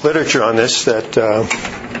literature on this that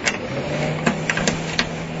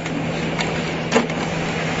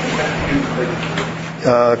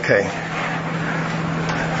okay.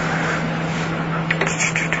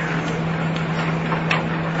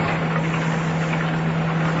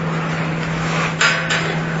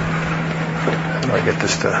 How do I get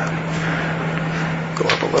this to go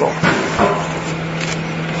up a little?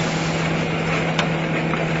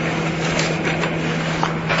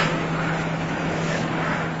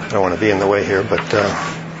 I don't want to be in the way here, but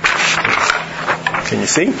can you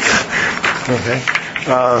see? Okay.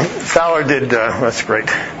 Fowler did, that's great,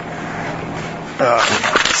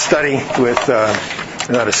 study with,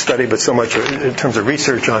 not a study, but so much in terms of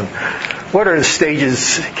research on what are the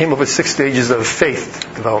stages, came up with 6 stages of faith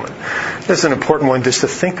development. That's an important one just to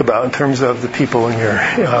think about in terms of the people in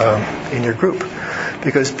your group.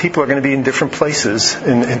 Because people are going to be in different places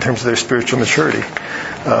in terms of their spiritual maturity.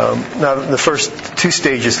 Now, the first 2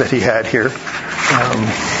 stages that he had here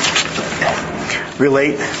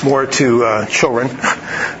relate more to children,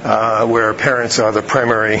 where parents are the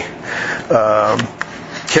primary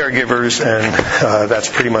caregivers, and that's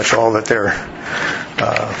pretty much all that they're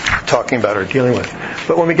talking about or dealing with.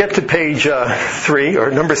 But when we get to page 3, or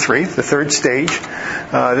number 3, the third stage,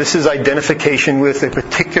 this is identification with a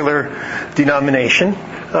particular denomination.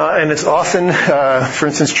 And it's often, for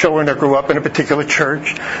instance, children that grew up in a particular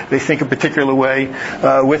church, they think a particular way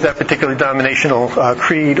with that particular denominational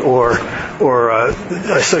creed or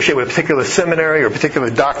associated with a particular seminary or a particular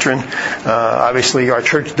doctrine. Obviously, our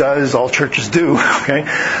church does, all churches do. Okay,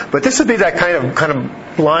 but this would be that kind of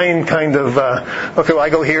blind kind of okay, well, I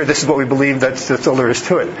go here, this is what we believe, that's all there is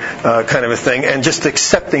to it, kind of a thing, and just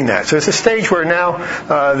accepting that. So it's a stage where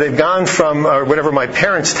now they've gone from whatever my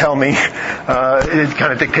parents tell me, it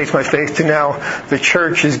kind of dictates my faith, to now the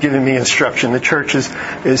church is giving me instruction. The church is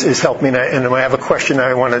helping me, and when I have a question,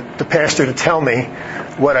 I want the pastor to tell me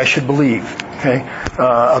what I should believe, okay,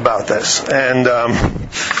 about this. And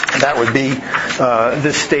that would be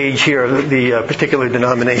this stage here, the particular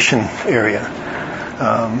denomination area.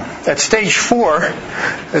 At stage 4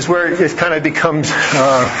 is where it kind of becomes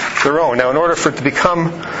their own. Now, in order for it to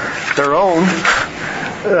become their own,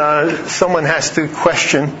 someone has to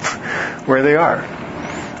question where they are.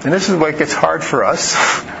 And this is what gets hard for us,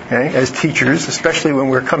 okay, as teachers, especially when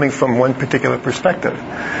we're coming from one particular perspective.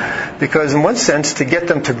 Because in one sense, to get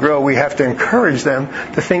them to grow, we have to encourage them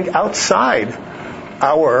to think outside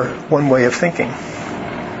our one way of thinking.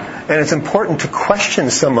 And it's important to question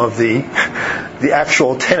some of the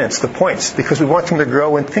actual tenets, the points, because we want them to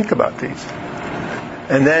grow and think about these.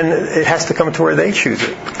 And then it has to come to where they choose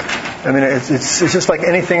it. I mean, it's just like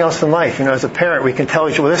anything else in life. As a parent, we can tell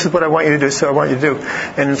each other, well, this is what I want you to do, so I want you to do.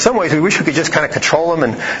 And in some ways, we wish we could just kind of control them,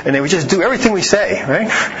 and they would just do everything we say, right?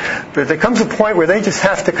 But there comes a point where they just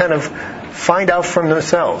have to kind of find out from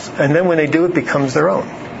themselves. And then when they do, it becomes their own.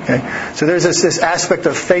 Okay? So there's this aspect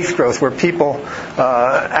of faith growth where people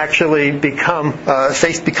actually become,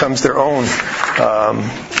 faith becomes their own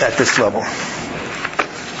at this level.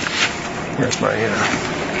 Here's my...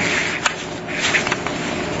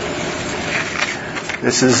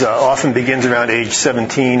 This is often begins around age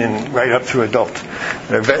 17 and right up through adult.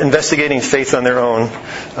 They're investigating faith on their own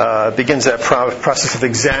begins that process of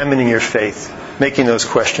examining your faith, making those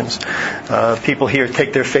questions. People here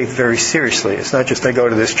take their faith very seriously. It's not just I go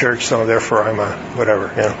to this church, so therefore I'm a whatever,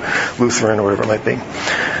 Lutheran or whatever it might be.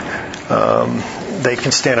 They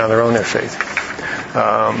can stand on their own, their faith.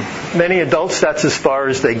 Many adults, that's as far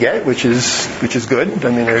as they get, which is good. I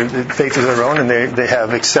mean, their faith is their own, and they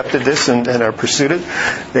have accepted this and are pursued it.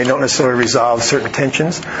 They don't necessarily resolve certain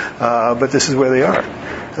tensions, but this is where they are.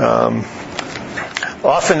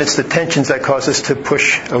 Often it's the tensions that cause us to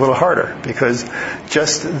push a little harder, because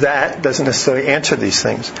just that doesn't necessarily answer these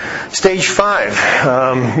things. Stage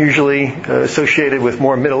 5, usually associated with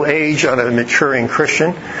more middle age on a maturing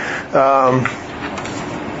Christian.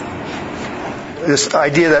 This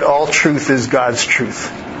idea that all truth is God's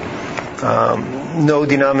truth. No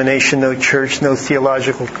denomination, no church, no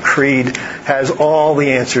theological creed has all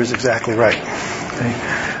the answers exactly right.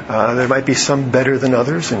 Okay? There might be some better than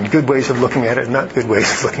others, and good ways of looking at it, not good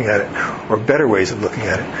ways of looking at it, or better ways of looking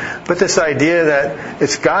at it. But this idea that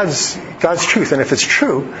it's God's truth, and if it's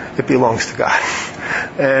true, it belongs to God.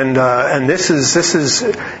 And this is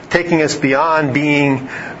taking us beyond being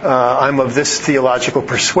I'm of this theological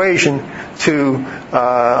persuasion to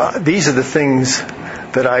these are the things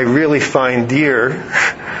that I really find dear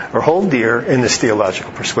or hold dear in this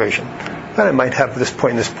theological persuasion. But I might have this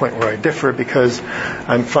point and this point where I differ, because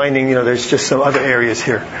I'm finding, there's just some other areas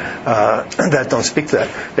here that don't speak to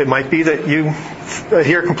that. It might be that you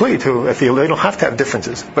adhere completely to a theology. They don't have to have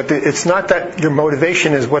differences. But it's not that your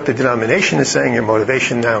motivation is what the denomination is saying. Your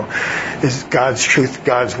motivation now is God's truth,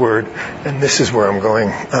 God's word, and this is where I'm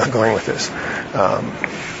going with this.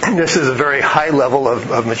 This is a very high level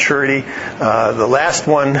of maturity. The last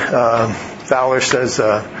one, Fowler says,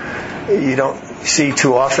 you don't see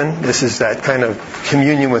too often. This is that kind of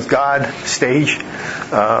communion with God stage,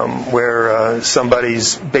 where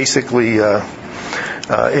somebody's basically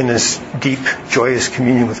in this deep, joyous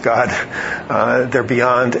communion with God. They're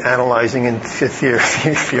beyond analyzing and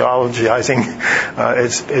theologizing.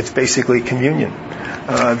 It's basically communion.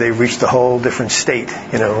 They've reached a whole different state,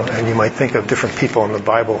 and you might think of different people in the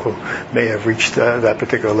Bible who may have reached that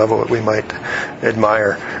particular level that we might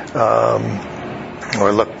admire.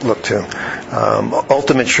 Or look to.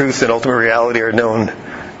 Ultimate truth and ultimate reality are known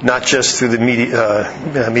not just through the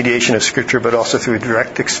mediation of Scripture, but also through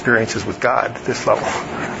direct experiences with God at this level.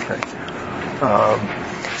 Okay.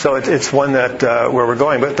 So it's one that where we're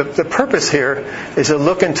going. But the purpose here is to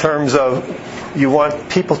look in terms of you want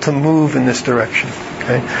people to move in this direction.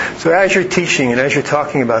 Okay? So as you're teaching and as you're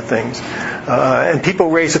talking about things, and people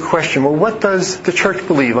raise a question, well, what does the church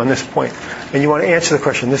believe on this point? And you want to answer the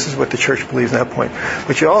question, this is what the church believes on that point.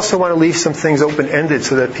 But you also want to leave some things open-ended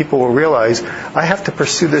so that people will realize, I have to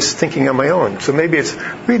pursue this thinking on my own. So maybe it's,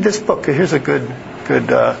 read this book. Here's a good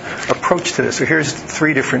approach to this. So here's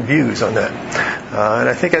 3 different views on that. And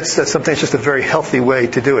I think that's something that's just a very healthy way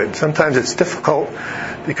to do it. Sometimes it's difficult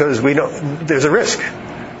because there's a risk.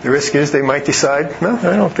 The risk is they might decide, no,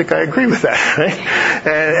 I don't think I agree with that, right?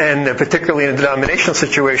 And particularly in a denominational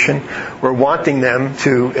situation, we're wanting them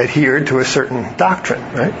to adhere to a certain doctrine,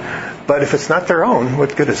 right? But if it's not their own,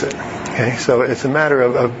 what good is it? Okay, so it's a matter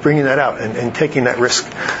of bringing that out and taking that risk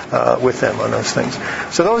with them on those things.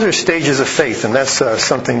 So those are stages of faith, and that's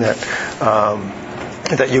something that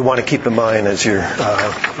you want to keep in mind as you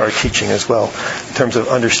are teaching as well, in terms of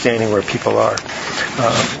understanding where people are.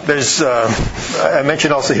 I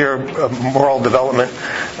mentioned also here moral development.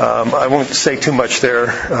 I won't say too much there,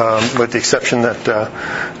 with the exception that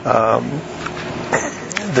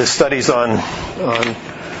the studies on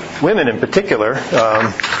women in particular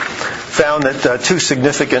found that 2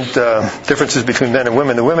 significant differences between men and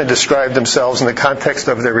women. The women described themselves in the context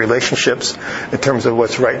of their relationships in terms of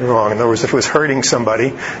what's right and wrong. In other words, if it was hurting somebody,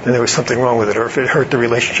 then there was something wrong with it. Or if it hurt the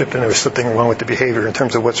relationship, then there was something wrong with the behavior in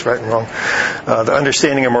terms of what's right and wrong. The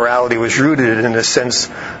understanding of morality was rooted in a sense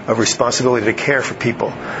of responsibility to care for people.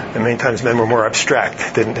 And many times men were more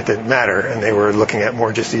abstract. It didn't matter. And they were looking at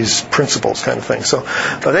more just these principles kind of thing. So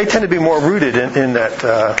they tend to be more rooted in that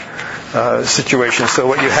situation. So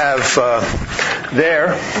what you have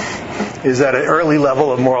there is at an early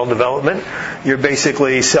level of moral development. You're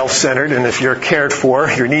basically self-centered, and if you're cared for,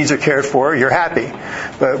 your needs are cared for, you're happy.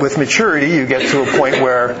 But with maturity, you get to a point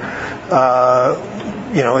where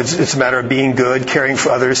it's a matter of being good, caring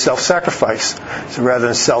for others, self-sacrifice. So rather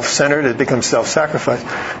than self-centered, it becomes self-sacrifice.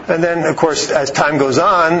 And then, of course, as time goes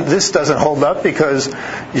on, this doesn't hold up because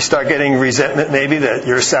you start getting resentment maybe that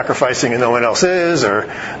you're sacrificing and no one else is, or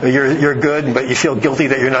you're good, but you feel guilty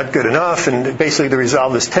that you're not good enough. And basically to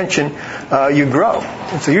resolve this tension, you grow.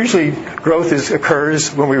 And so usually growth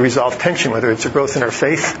occurs when we resolve tension, whether it's a growth in our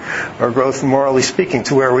faith or growth morally speaking,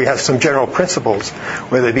 to where we have some general principles,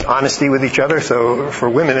 whether it be honesty with each other. So for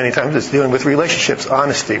women many times is dealing with relationships,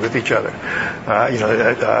 honesty with each other,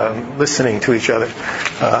 listening to each other,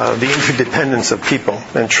 the interdependence of people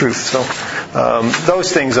and truth. So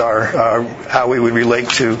those things are how we would relate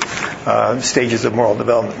to stages of moral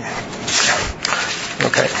development.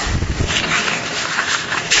 Okay.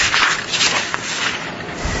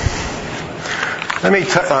 Let me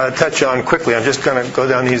touch on quickly. I'm just going to go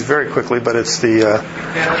down these very quickly, but it's the...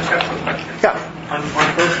 Yeah, let's have a question. Yeah. On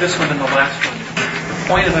both this one and the last one, the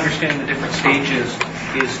point of understanding the different stages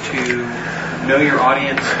is to know your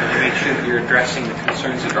audience and to make sure that you're addressing the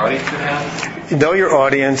concerns that your audience would have? Know your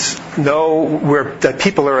audience, know that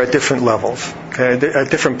people are at different levels, okay, at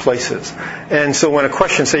different places. And so when a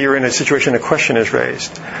question, say you're in a situation, a question is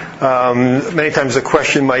raised, many times the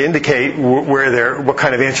question might indicate what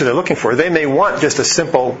kind of answer they're looking for. They may want just a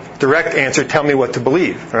simple, direct answer, tell me what to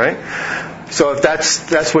believe, right? So if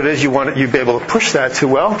that's what it is you want, you'd be able to push that to,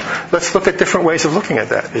 well, let's look at different ways of looking at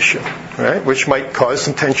that issue, right? Which might cause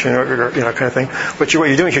some tension or kind of thing. But what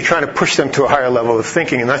you're doing is you're trying to push them to a higher level of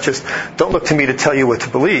thinking, and not just, don't look to me to tell you what to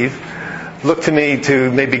believe. Look to me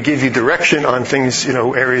to maybe give you direction on things,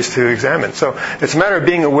 areas to examine. So it's a matter of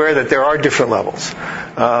being aware that there are different levels,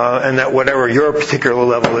 and that whatever your particular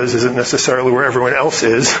level isn't necessarily where everyone else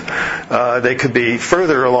is. They could be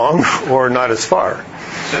further along or not as far.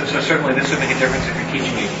 So certainly this would make a difference if you're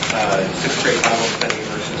teaching a sixth grade Bible study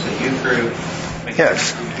versus a youth group.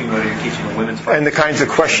 Yes. Between whether you're teaching a women's Bible. And the kinds of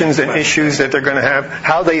questions and issues that they're going to have,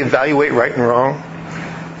 how they evaluate right and wrong.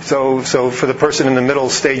 So for the person in the middle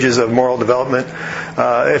stages of moral development,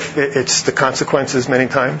 if it's the consequences many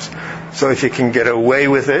times. So if you can get away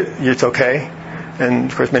with it, it's okay.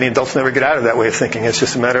 And, of course, many adults never get out of that way of thinking. It's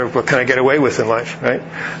just a matter of what can I get away with in life, right?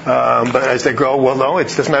 But as they grow, well, no, it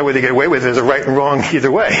doesn't matter whether they get away with it. There's a right and wrong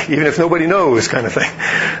either way, even if nobody knows kind of thing.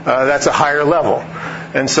 That's a higher level.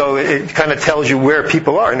 And so it kind of tells you where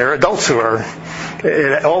people are. And there are adults who are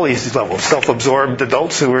at all these levels, self-absorbed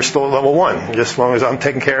adults who are still at level 1, just as long as I'm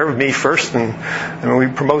taking care of me first. And we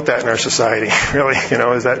promote that in our society, really,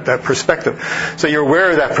 is that perspective. So you're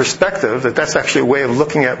aware of that perspective, that's actually a way of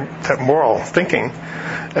looking at that moral thinking.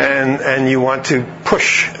 And you want to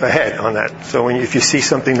push ahead on that. So if you see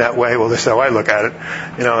something that way, well, this is how I look at it.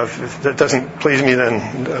 If that doesn't please me,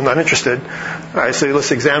 then I'm not interested. All right, so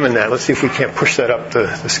let's examine that. Let's see if we can't push that up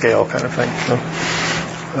the scale kind of thing.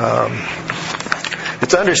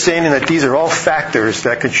 It's understanding that these are all factors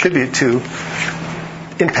that contribute to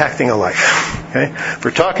impacting a life. Okay? If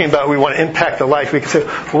we're talking about we want to impact a life, we can say,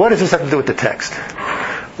 well, what does this have to do with the text?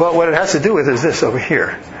 Well, what it has to do with is this over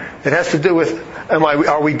here. It has to do with,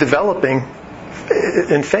 are we developing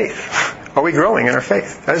in faith? Are we growing in our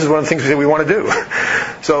faith? This is one of the things that we want to do.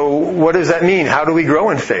 So what does that mean? How do we grow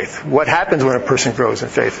in faith? What happens when a person grows in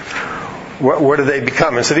faith? What do they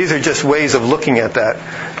become? And so these are just ways of looking at that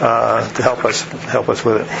to help us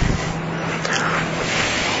with it.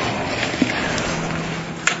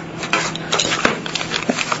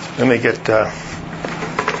 Let me get...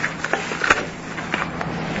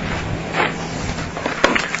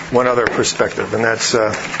 one other perspective, and that's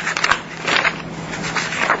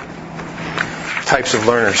types of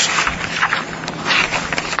learners.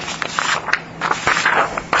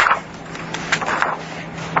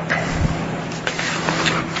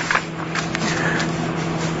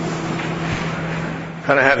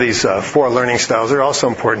 Kind of have these 4 learning styles. They're also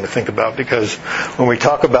important to think about because when we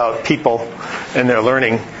talk about people and their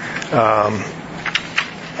learning,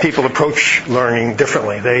 people approach learning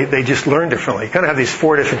differently. They just learn differently. You kind of have these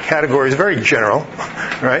 4 different categories, very general,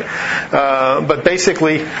 right? But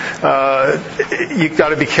basically, you've got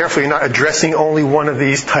to be careful. You're not addressing only one of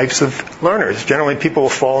these types of learners. Generally, people will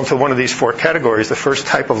fall into one of these 4 categories. The first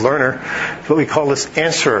type of learner is what we call this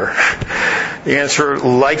answerer. The answerer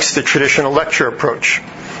likes the traditional lecture approach.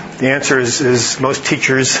 The answer is most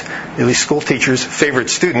teachers, at least school teachers,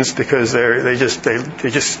 favorite students because they just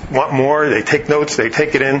want more. They take notes. They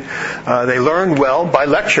take it in. They learn well by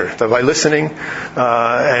lecture, by listening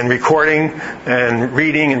and recording and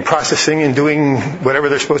reading and processing and doing whatever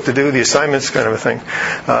they're supposed to do, the assignments kind of a thing.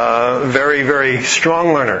 Very, very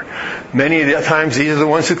strong learner. Many of the times these are the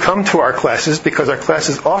ones who come to our classes because our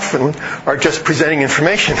classes often are just presenting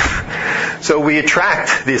information. So we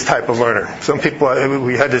attract this type of learner. Some people,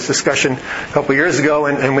 we had this discussion a couple of years ago,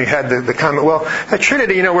 and we had the comment, well, at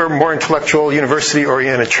Trinity, we're a more intellectual,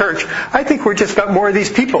 university-oriented church. I think we're just got more of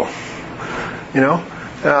these people,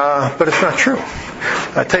 but it's not true.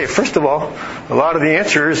 I tell you, first of all, a lot of the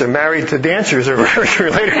answers are married to dancers or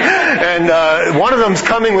related, and one of them's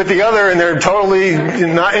coming with the other, and they're totally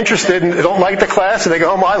not interested and don't like the class, and they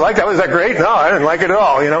go, "Oh, I liked that. Was that great? No, I didn't like it at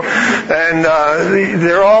all." And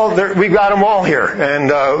we've got them all here,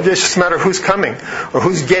 and it's just a matter of who's coming or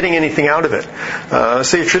who's getting anything out of it.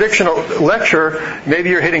 So your traditional lecture, maybe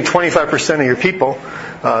you're hitting 25% of your people.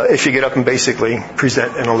 If you get up and basically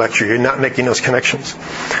present in a lecture, you're not making those connections.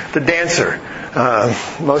 The dancer,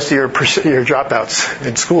 most of your dropouts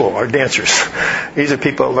in school are dancers. These are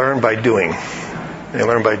people that learn by doing. They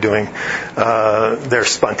learn by doing. They're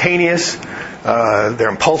spontaneous. They're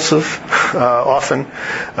impulsive often.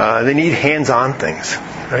 They need hands-on things,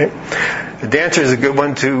 right? The dancer is a good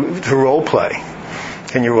one to role play.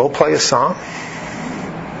 Can you role play a psalm?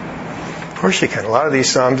 Of course you can. A lot of these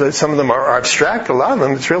psalms, some of them are abstract. A lot of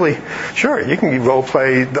them, it's really, sure, you can role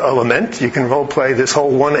play a lament. You can role play this whole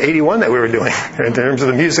 181 that we were doing in terms of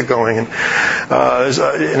the music going. And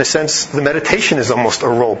in a sense, the meditation is almost a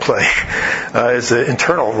role play. It's an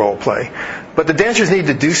internal role play. But the dancers need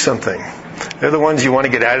to do something. They're the ones you want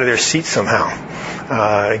to get out of their seat somehow,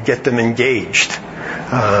 get them engaged.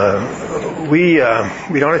 We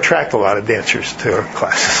don't attract a lot of dancers to our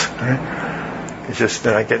classes. Right? It's just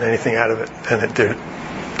they're not getting anything out of it, and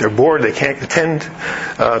they're bored. They can't attend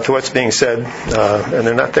to what's being said, and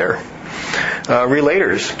they're not there.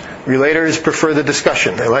 Relators prefer the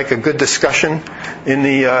discussion. They like a good discussion in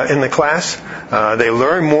the class. They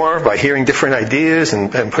learn more by hearing different ideas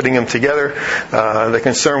and putting them together. They're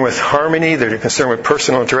concerned with harmony. They're concerned with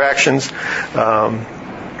personal interactions, and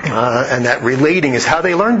that relating is how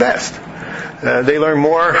they learn best. They learn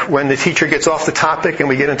more when the teacher gets off the topic and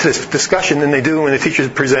we get into this discussion than they do when the teacher is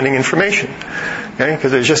presenting information. Okay?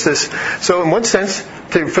 Because there's just this. So in one sense,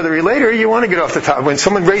 for the relator, you want to get off the topic. When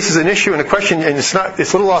someone raises an issue and a question and it's a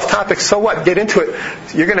little off topic, so what? Get into it.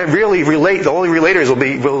 You're going to really relate. The only relators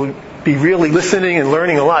will be really listening and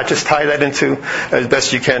learning a lot. Just tie that into as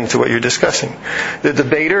best you can to what you're discussing. The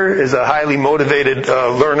debater is a highly motivated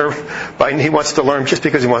learner. He wants to learn just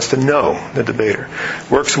because he wants to know. The debater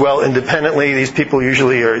works well independently. These people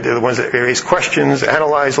usually they're the ones that raise questions,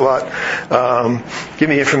 analyze a lot, give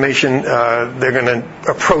me information. They're going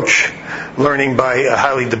to approach learning by a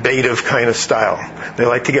highly debative kind of style. They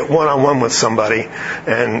like to get one-on-one with somebody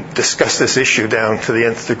and discuss this issue down to the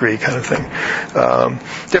nth degree kind of thing.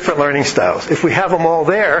 Different learning styles. If we have them all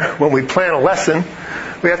there when we plan a lesson,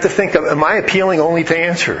 we have to think of, am I appealing only to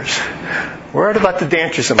answers? What about the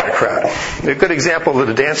dancers in my crowd? A good example of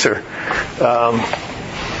the dancer.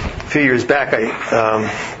 A few years back, I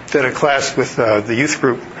did a class with the youth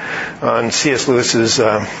group on C.S. Lewis's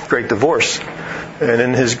Great Divorce. And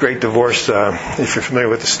in his Great Divorce, if you're familiar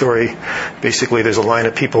with the story, basically there's a line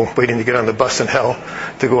of people waiting to get on the bus in hell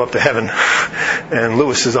to go up to heaven. And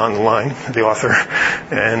Lewis is on the line, the author.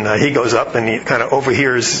 And he goes up and he kind of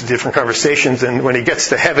overhears different conversations. And when he gets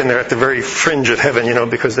to heaven, they're at the very fringe of heaven,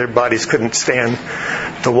 because their bodies couldn't stand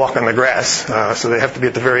to walk on the grass. So they have to be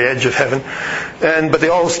at the very edge of heaven. But they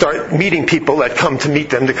all start meeting people that come to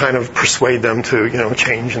meet them to kind of persuade them to,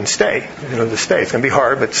 change and stay. To stay. It's going to be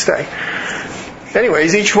hard, but stay.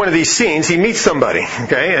 Anyways, each one of these scenes, he meets somebody,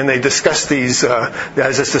 okay, and they discuss these.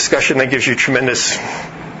 As this discussion, that gives you tremendous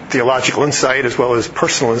theological insight as well as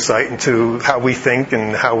personal insight into how we think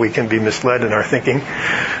and how we can be misled in our thinking.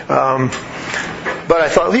 But I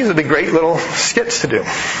thought these would be great little skits to do.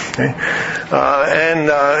 Okay?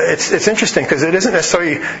 It's interesting because it isn't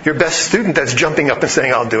necessarily your best student that's jumping up and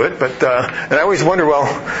saying, I'll do it. But and I always wonder,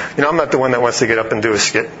 I'm not the one that wants to get up and do a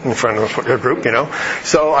skit in front of a group,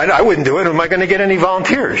 So I wouldn't do it. Am I going to get any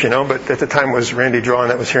volunteers, But at the time it was Randy Drawn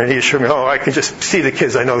that was here, and he assured me, I can just see the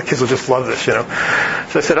kids. I know the kids will just love this, So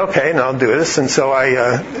I said, okay, and I'll do this. And so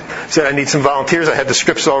I said I need some volunteers. I had the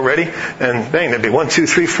scripts all ready. And bang, there'd be 1, 2,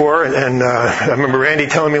 3, 4. And I remember Randy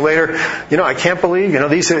telling me later, I can't believe,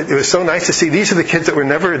 it was so nice to see these are the kids that they're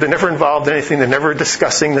never involved in anything, they're never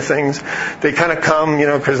discussing the things. They kind of come,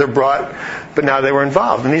 because they're brought, but now they were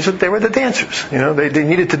involved. And they were the dancers, they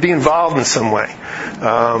needed to be involved in some way.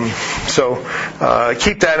 So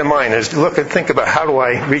keep that in mind as look and think about how do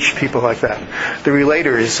I reach people like that. The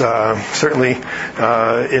relators, certainly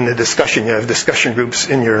in the discussion, you have discussion groups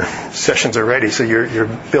in your sessions already, so you're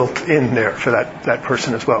built in there for that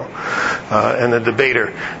person as well. And the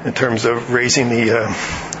debater in terms of raising the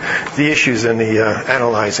issues and the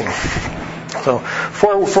analyzing. So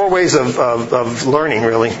four ways of learning,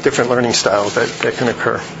 really, different learning styles that can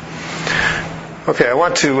occur. Okay, I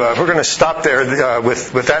want to. We're going to stop there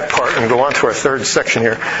with that part and go on to our third section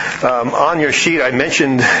here. On your sheet, I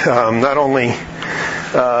mentioned not only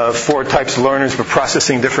 4 types of learners with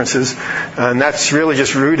processing differences. And that's really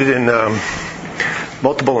just rooted in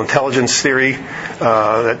multiple intelligence theory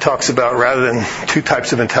that talks about, rather than 2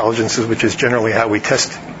 types of intelligences, which is generally how we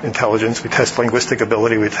test intelligence. We test linguistic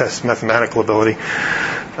ability, we test mathematical ability,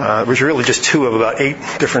 which are really just 2 of about 8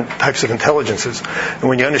 different types of intelligences. And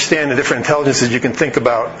when you understand the different intelligences, you can think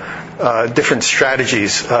about different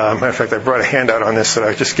strategies. Matter of fact, I brought a handout on this that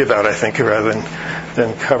I just give out, I think, rather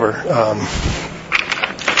than cover.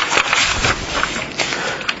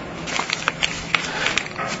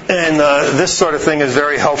 And this sort of thing is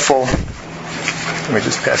very helpful. Let me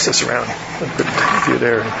just pass this around. I'll put a few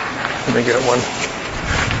there. Let me get one.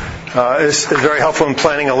 It's very helpful in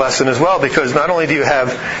planning a lesson as well, because not only do you have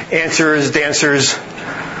answerers, dancers,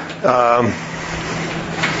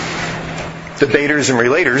 debaters, and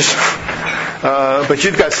relators, but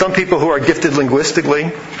you've got some people who are gifted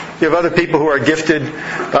linguistically. You have other people who are gifted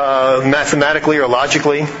mathematically or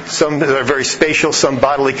logically. Some that are very spatial, some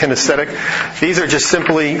bodily kinesthetic. These are just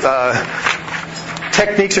simply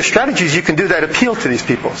techniques or strategies you can do that appeal to these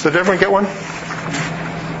people. So did everyone get one?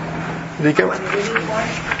 Did you get one?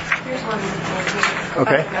 Here's one.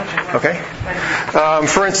 Okay.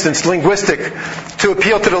 For instance, linguistic. To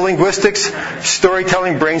appeal to the linguistics,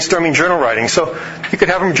 storytelling, brainstorming, journal writing. So you could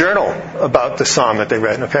have them journal about the psalm that they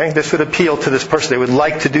read, okay? This would appeal to this person. They would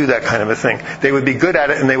like to do that kind of a thing. They would be good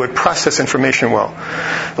at it, and they would process information well.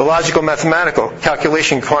 The logical, mathematical,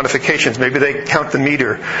 calculation, quantifications. Maybe they count the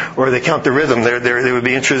meter, or they count the rhythm. They would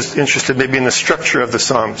be interested maybe in the structure of the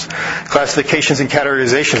psalms. Classifications and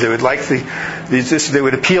categorizations. They would like they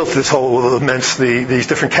would appeal to this whole immense, these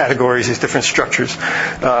different categories, these different structures.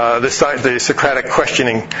 The Socratic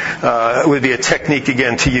questioning would be a technique,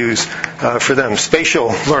 again, to use for them. Spatial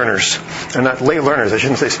learners, and not lay learners. I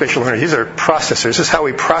shouldn't say spatial learners. These are processors. This is how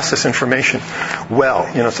we process information well.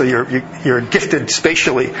 So you're gifted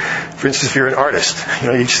spatially. For instance, if you're an artist,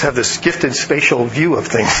 you just have this gifted spatial view of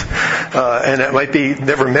things, and that might be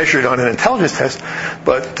never measured on an intelligence test.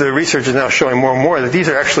 But the research is now showing more and more that these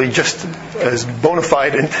are actually just as bona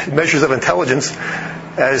fide measures of intelligence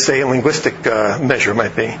as, say, a linguistic measure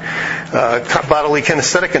might be. Bodily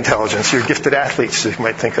kinesthetic intelligence, your gifted athletes, you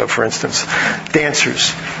might think of, for instance.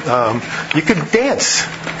 Dancers. You could dance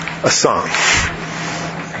a song.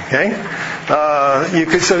 Okay?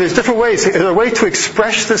 So there's different ways. There's a way to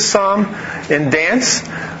express this psalm in dance.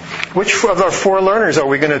 Which of our 4 learners are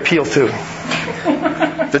we going to appeal to?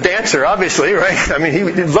 The dancer, obviously, right? I mean,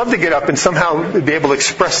 he'd love to get up and somehow be able to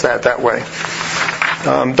express that way.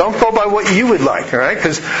 Don't go by what you would like, all right?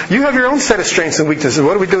 Because you have your own set of strengths and weaknesses.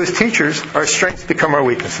 What do we do as teachers? Our strengths become our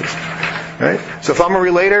weaknesses, right? So if I'm a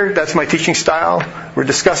relator, that's my teaching style. We're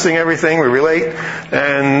discussing everything, we relate,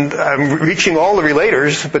 and I'm reaching all the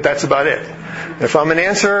relators, but that's about it. If I'm an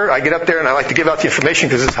answerer, I get up there and I like to give out the information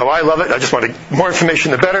because it's how I love it. I just want more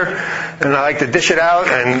information the better, and I like to dish it out.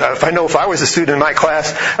 And if I was a student in my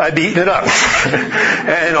class, I'd be eating it up.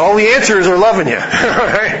 And all the answers are loving you.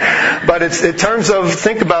 Right? But it's in terms of,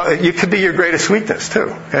 think about it, it could be your greatest weakness too,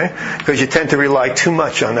 okay? Because you tend to rely too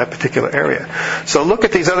much on that particular area. So look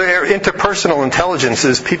at these other interpersonal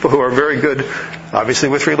intelligences, people who are very good, obviously,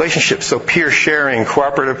 with relationships. So peer sharing,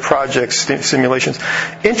 cooperative projects, simulations.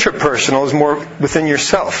 Intrapersonal is more within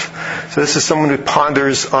yourself. So this is someone who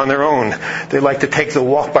ponders on their own. They like to take the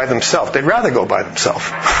walk by themselves. They'd rather go by themselves.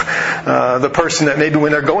 The person that maybe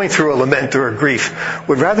when they're going through a lament or a grief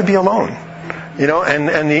would rather be alone.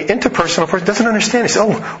 And the interpersonal person doesn't understand. He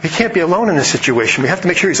says, we can't be alone in this situation. We have to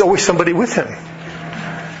make sure there's always somebody with him.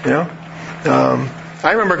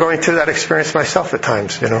 I remember going through that experience myself at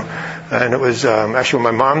times, and it was actually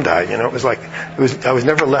when my mom died. It was like I was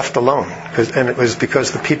never left alone, and it was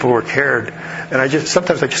because the people were cared, and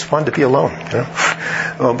sometimes I just wanted to be alone,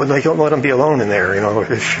 but you don't let them be alone in there,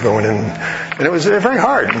 if you're going in, and it was very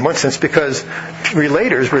hard in one sense because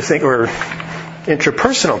relators or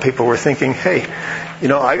intrapersonal people were thinking, hey,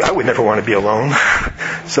 I would never want to be alone,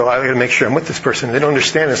 so I got to make sure I'm with this person. They don't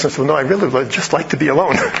understand this, and so no, I really would just like to be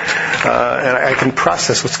alone, and I can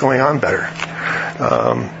process what's going on better.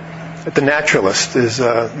 The naturalist is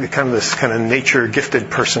this kind of nature gifted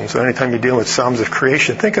person. So anytime you're dealing with Psalms of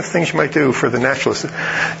creation, think of things you might do for the naturalist.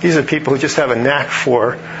 These are people who just have a knack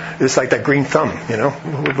for, it's like that green thumb, We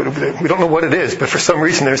don't know what it is, but for some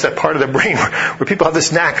reason there's that part of the brain where people have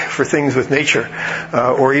this knack for things with nature,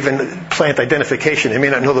 or even plant identification. They may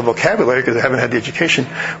not know the vocabulary because they haven't had the education,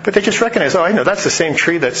 but they just recognize, I know that's the same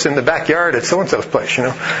tree that's in the backyard at so-and-so's place, or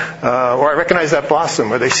I recognize that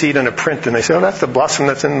blossom, or they see it in a print and they say, that's the blossom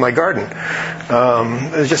that's in my garden.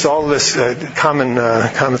 garden. There's just all this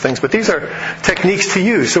common things. But these are techniques to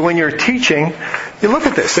use. So when you're teaching, you look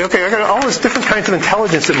at this. Say, okay, I got all this different kinds of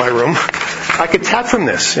intelligence in my room. I could tap from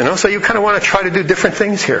this, you know. So you kind of want to try to do different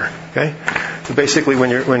things here. Okay. So basically,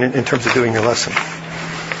 when in terms of doing your lesson.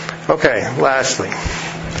 Okay. Lastly,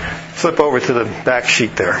 flip over to the back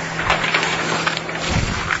sheet there.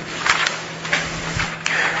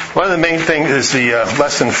 One of the main things is the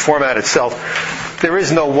lesson format itself. There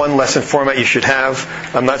is no one lesson format you should have.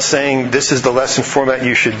 I'm not saying this is the lesson format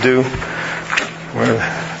you should do.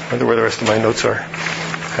 I wonder where the rest of my notes are.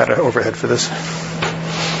 I had an overhead for this.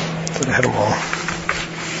 I had them all.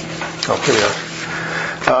 Oh, here we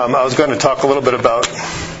are. I was going to talk a little bit about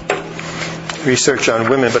research on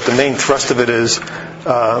women, but the main thrust of it is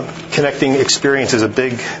connecting experience is a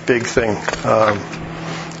big thing.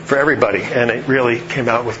 For everybody, and it really came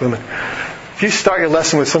out with women. If you start your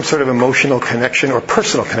lesson with some sort of emotional connection or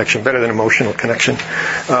personal connection, better than emotional connection,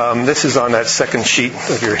 this is on that second sheet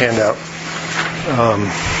of your handout.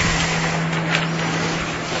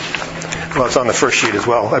 Well, it's on the first sheet as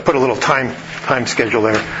well. I put a little time schedule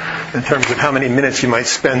there in terms of how many minutes you might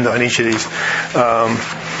spend on each of these.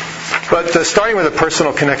 But starting with a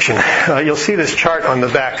personal connection, you'll see this chart on the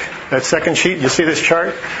back. That second sheet, you'll see this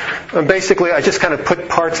chart. Basically, I just kind of put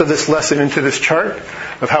parts of this lesson into this chart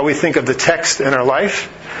of how we think of the text in our life,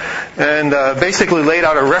 and basically laid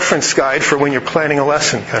out a reference guide for when you're planning a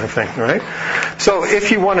lesson, kind of thing. All right. So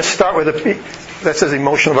if you want to start with that says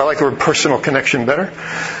emotional, but I like the word personal connection better.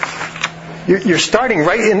 You're starting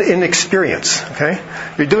right in experience, okay?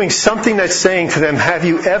 You're doing something that's saying to them, have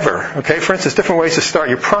you ever, okay? For instance, different ways to start.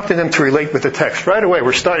 You're prompting them to relate with the text. Right away,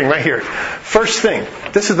 we're starting right here. First thing,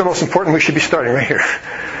 this is the most important, we should be starting right here.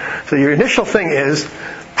 So your initial thing is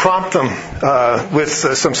prompt them with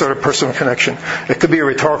some sort of personal connection. It could be a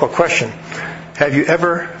rhetorical question. Have you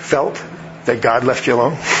ever felt that God left you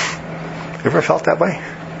alone? You ever felt that way?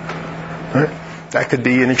 All right. That could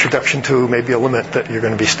be an introduction to maybe a limit that you're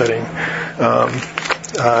going to be studying.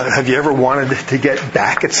 Have you ever wanted to get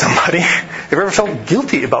back at somebody? Have you ever felt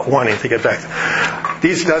guilty about wanting to get back?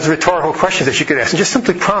 Those are rhetorical questions that you could ask. And just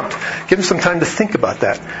simply prompt. Give them some time to think about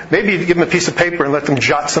that. Maybe you give them a piece of paper and let them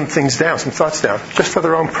jot some things down, some thoughts down, just for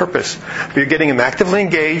their own purpose. But you're getting them actively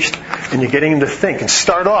engaged, and you're getting them to think. And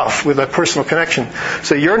start off with a personal connection.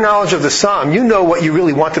 So your knowledge of the psalm, you know what you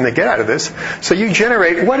really want them to get out of this. So you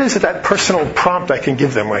generate, what is it, that personal prompt I can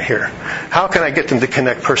give them right here? How can I get them to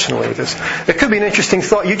connect personally with this? It could be an interesting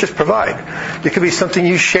thought you just provide. It could be something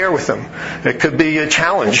you share with them. It could be a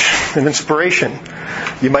challenge, an inspiration.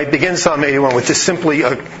 You might begin Psalm 81 with just simply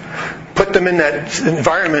put them in that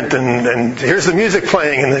environment, and here's the music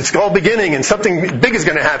playing, and it's all beginning, and something big is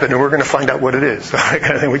going to happen, and we're going to find out what it is.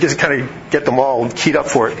 We just kind of get them all keyed up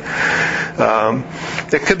for it.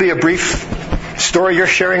 It could be a brief story you're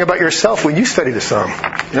sharing about yourself when you study the psalm.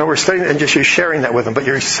 You know, we're studying and just you're sharing that with them, but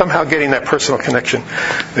you're somehow getting that personal connection.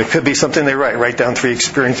 It could be something they write down 3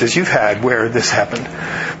 experiences you've had where this happened.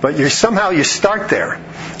 But you start there.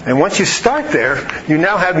 And once you start there, you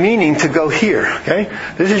now have meaning to go here. Okay?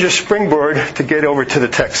 This is your springboard to get over to the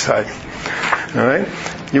text side. All right?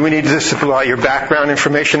 You would need to supply your background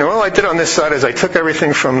information. And all I did on this side is I took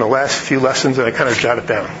everything from the last few lessons and I kind of jotted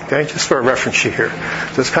down. Okay? Just for a reference sheet here.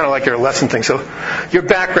 So it's kind of like your lesson thing. So your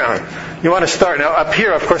background. You want to start. Now up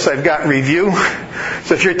here, of course, I've got review.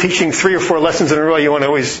 So if you're teaching 3 or 4 lessons in a row, you want to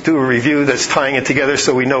always do a review that's tying it together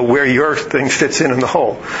so we know where your thing fits in the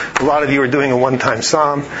whole. A lot of you are doing a one-time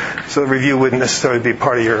psalm, so the review wouldn't necessarily be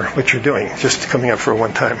part of what you're doing, just coming up for a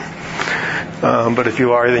one-time. But if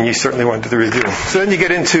you are, then you certainly want to do the review. So then you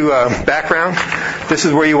get into background. This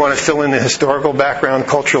is where you want to fill in the historical background,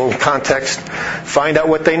 cultural context, find out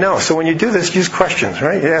what they know. So when you do this, use questions,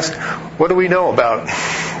 right? You ask, what do we know about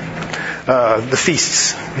the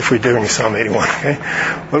feasts, if we're doing Psalm 81. Okay?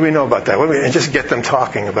 What do we know about that? And just get them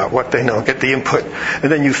talking about what they know, get the input,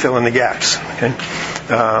 and then you fill in the gaps. Okay?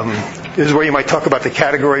 This is where you might talk about the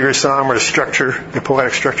category of your psalm or the structure, the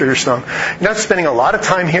poetic structure of your psalm. You're not spending a lot of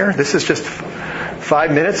time here. This is just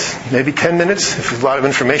 5 minutes, maybe 10 minutes, if there's a lot of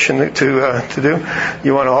information to do.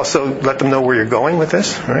 You want to also let them know where you're going with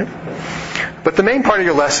this, right? But the main part of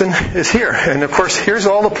your lesson is here. And of course, here's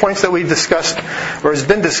all the points that we've discussed, or has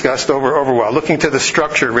been discussed over a while. Looking to the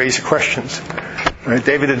structure, raise questions. Right?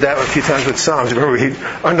 David did that a few times with Psalms. Remember, he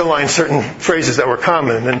underlined certain phrases that were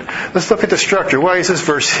common. And let's look at the structure. Why is this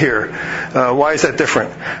verse here? Why is that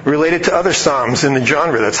different? Related to other Psalms in the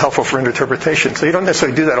genre that's helpful for interpretation. So you don't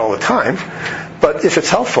necessarily do that all the time. But if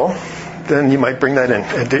it's helpful, then you might bring that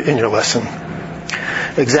in your lesson.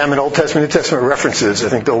 Examine Old Testament, New Testament references. I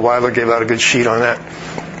think Bill Weiler gave out a good sheet on that.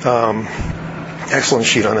 excellent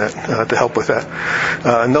sheet on that to help with that.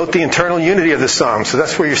 Note the internal unity of the psalm. So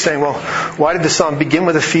that's where you're saying, well, why did the psalm begin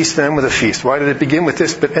with a feast and end with a feast? Why did it begin with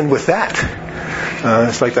this but end with that?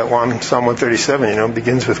 It's like that one, Psalm 137,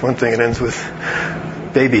 begins with one thing and ends with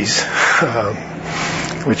babies,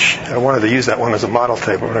 which I wanted to use that one as a model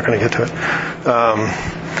type, but we're not going to get to it.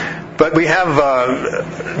 But we have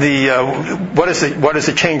what is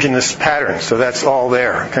the change in this pattern? So that's all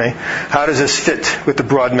there. Okay, how does this fit with the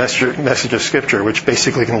broad message of Scripture, which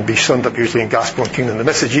basically can be summed up usually in gospel and kingdom? The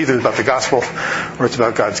message either is about the gospel or it's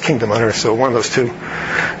about God's kingdom on earth. So one of those two.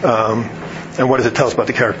 And what does it tell us about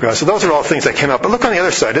the character of God? So those are all things that came up. But look on the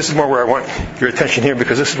other side. This is more where I want your attention here,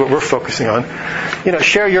 because this is what we're focusing on.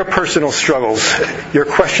 Share your personal struggles, your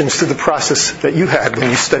questions through the process that you had when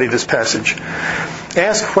you studied this passage.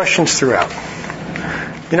 Ask questions throughout.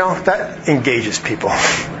 That engages people.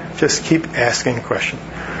 Just keep asking questions.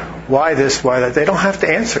 Why this? Why that? They don't have to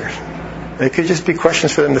answer. They could just be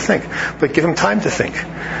questions for them to think. But give them time to think.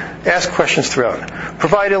 Ask questions throughout.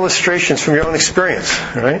 Provide illustrations from your own experience.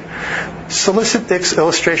 Right? Solicit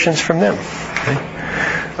illustrations from them. Okay?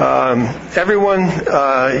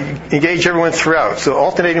 Engage everyone throughout. So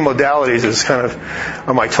alternating modalities is kind of,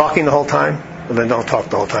 am I talking the whole time? Well, then don't talk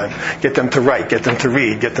the whole time. Get them to write, get them to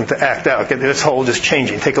read, get them to act out. Get this whole just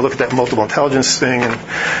changing. Take a look at that multiple intelligence thing and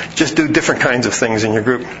just do different kinds of things in your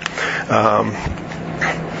group.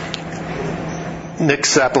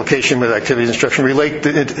 Nick's application with activities instruction relate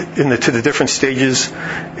to the different stages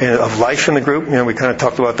of life in the group. We kind of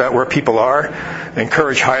talked about that, where people are.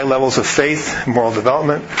 Encourage higher levels of faith, moral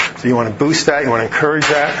development. So you want to boost that. You want to encourage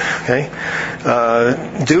that. Okay.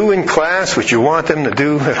 Do in class what you want them to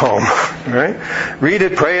do at home. Right. Read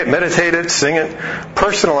it, pray it, meditate it, sing it,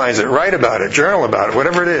 personalize it, write about it, journal about it,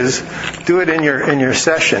 whatever it is. Do it in your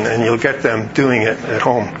session, and you'll get them doing it at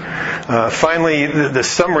home. Finally, the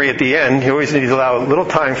summary at the end. You always need to allow a little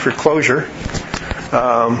time for closure.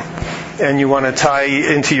 And you want to tie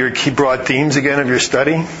into your key broad themes again of your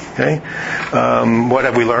study. Okay, what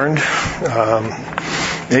have we learned?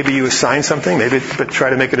 Maybe you assign something, but try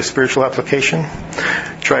to make it a spiritual application.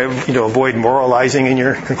 Try avoid moralizing in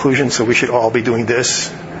your conclusion. So we should all be doing this,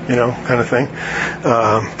 kind of thing.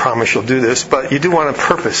 Promise you'll do this, but you do want to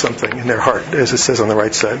purpose something in their heart, as it says on the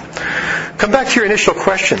right side. Come back to your initial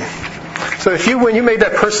question. So when you made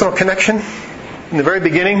that personal connection in the very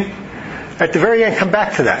beginning, at the very end, come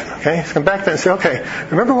back to that. Okay, come back to that and say, okay,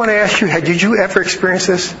 remember when I asked you, did you ever experience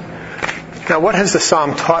this? Now, what has the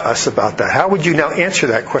Psalm taught us about that? How would you now answer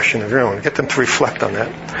that question of your own? Get them to reflect on that.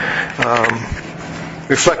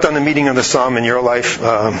 Reflect on the meaning of the Psalm in your life,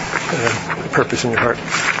 the purpose in your heart.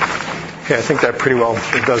 Okay, I think that pretty well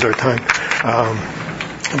does our time.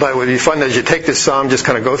 But it would be fun as you take this Psalm, just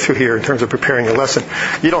kind of go through here in terms of preparing your lesson.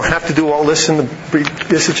 You don't have to do all this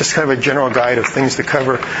this is just kind of a general guide of things to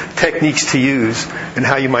cover, techniques to use, and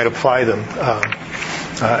how you might apply them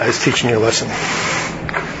as teaching your lesson.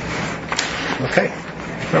 Okay.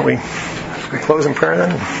 Well, we close in prayer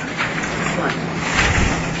then?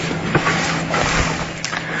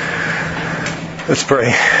 Let's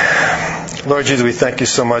pray. Lord Jesus, we thank you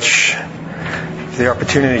so much for the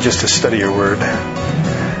opportunity just to study your word.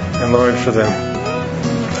 And Lord, for the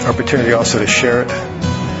opportunity also to share it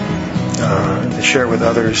with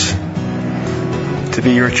others, to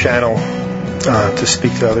be your channel, to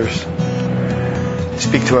speak to others.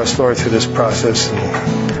 Speak to us, Lord, through this process.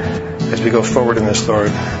 And as we go forward in this,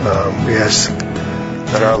 Lord, we ask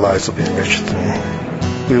that our lives will be enriched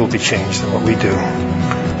and we will be changed in what we do,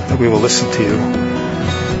 that we will listen to you,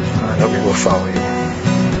 that we will follow you.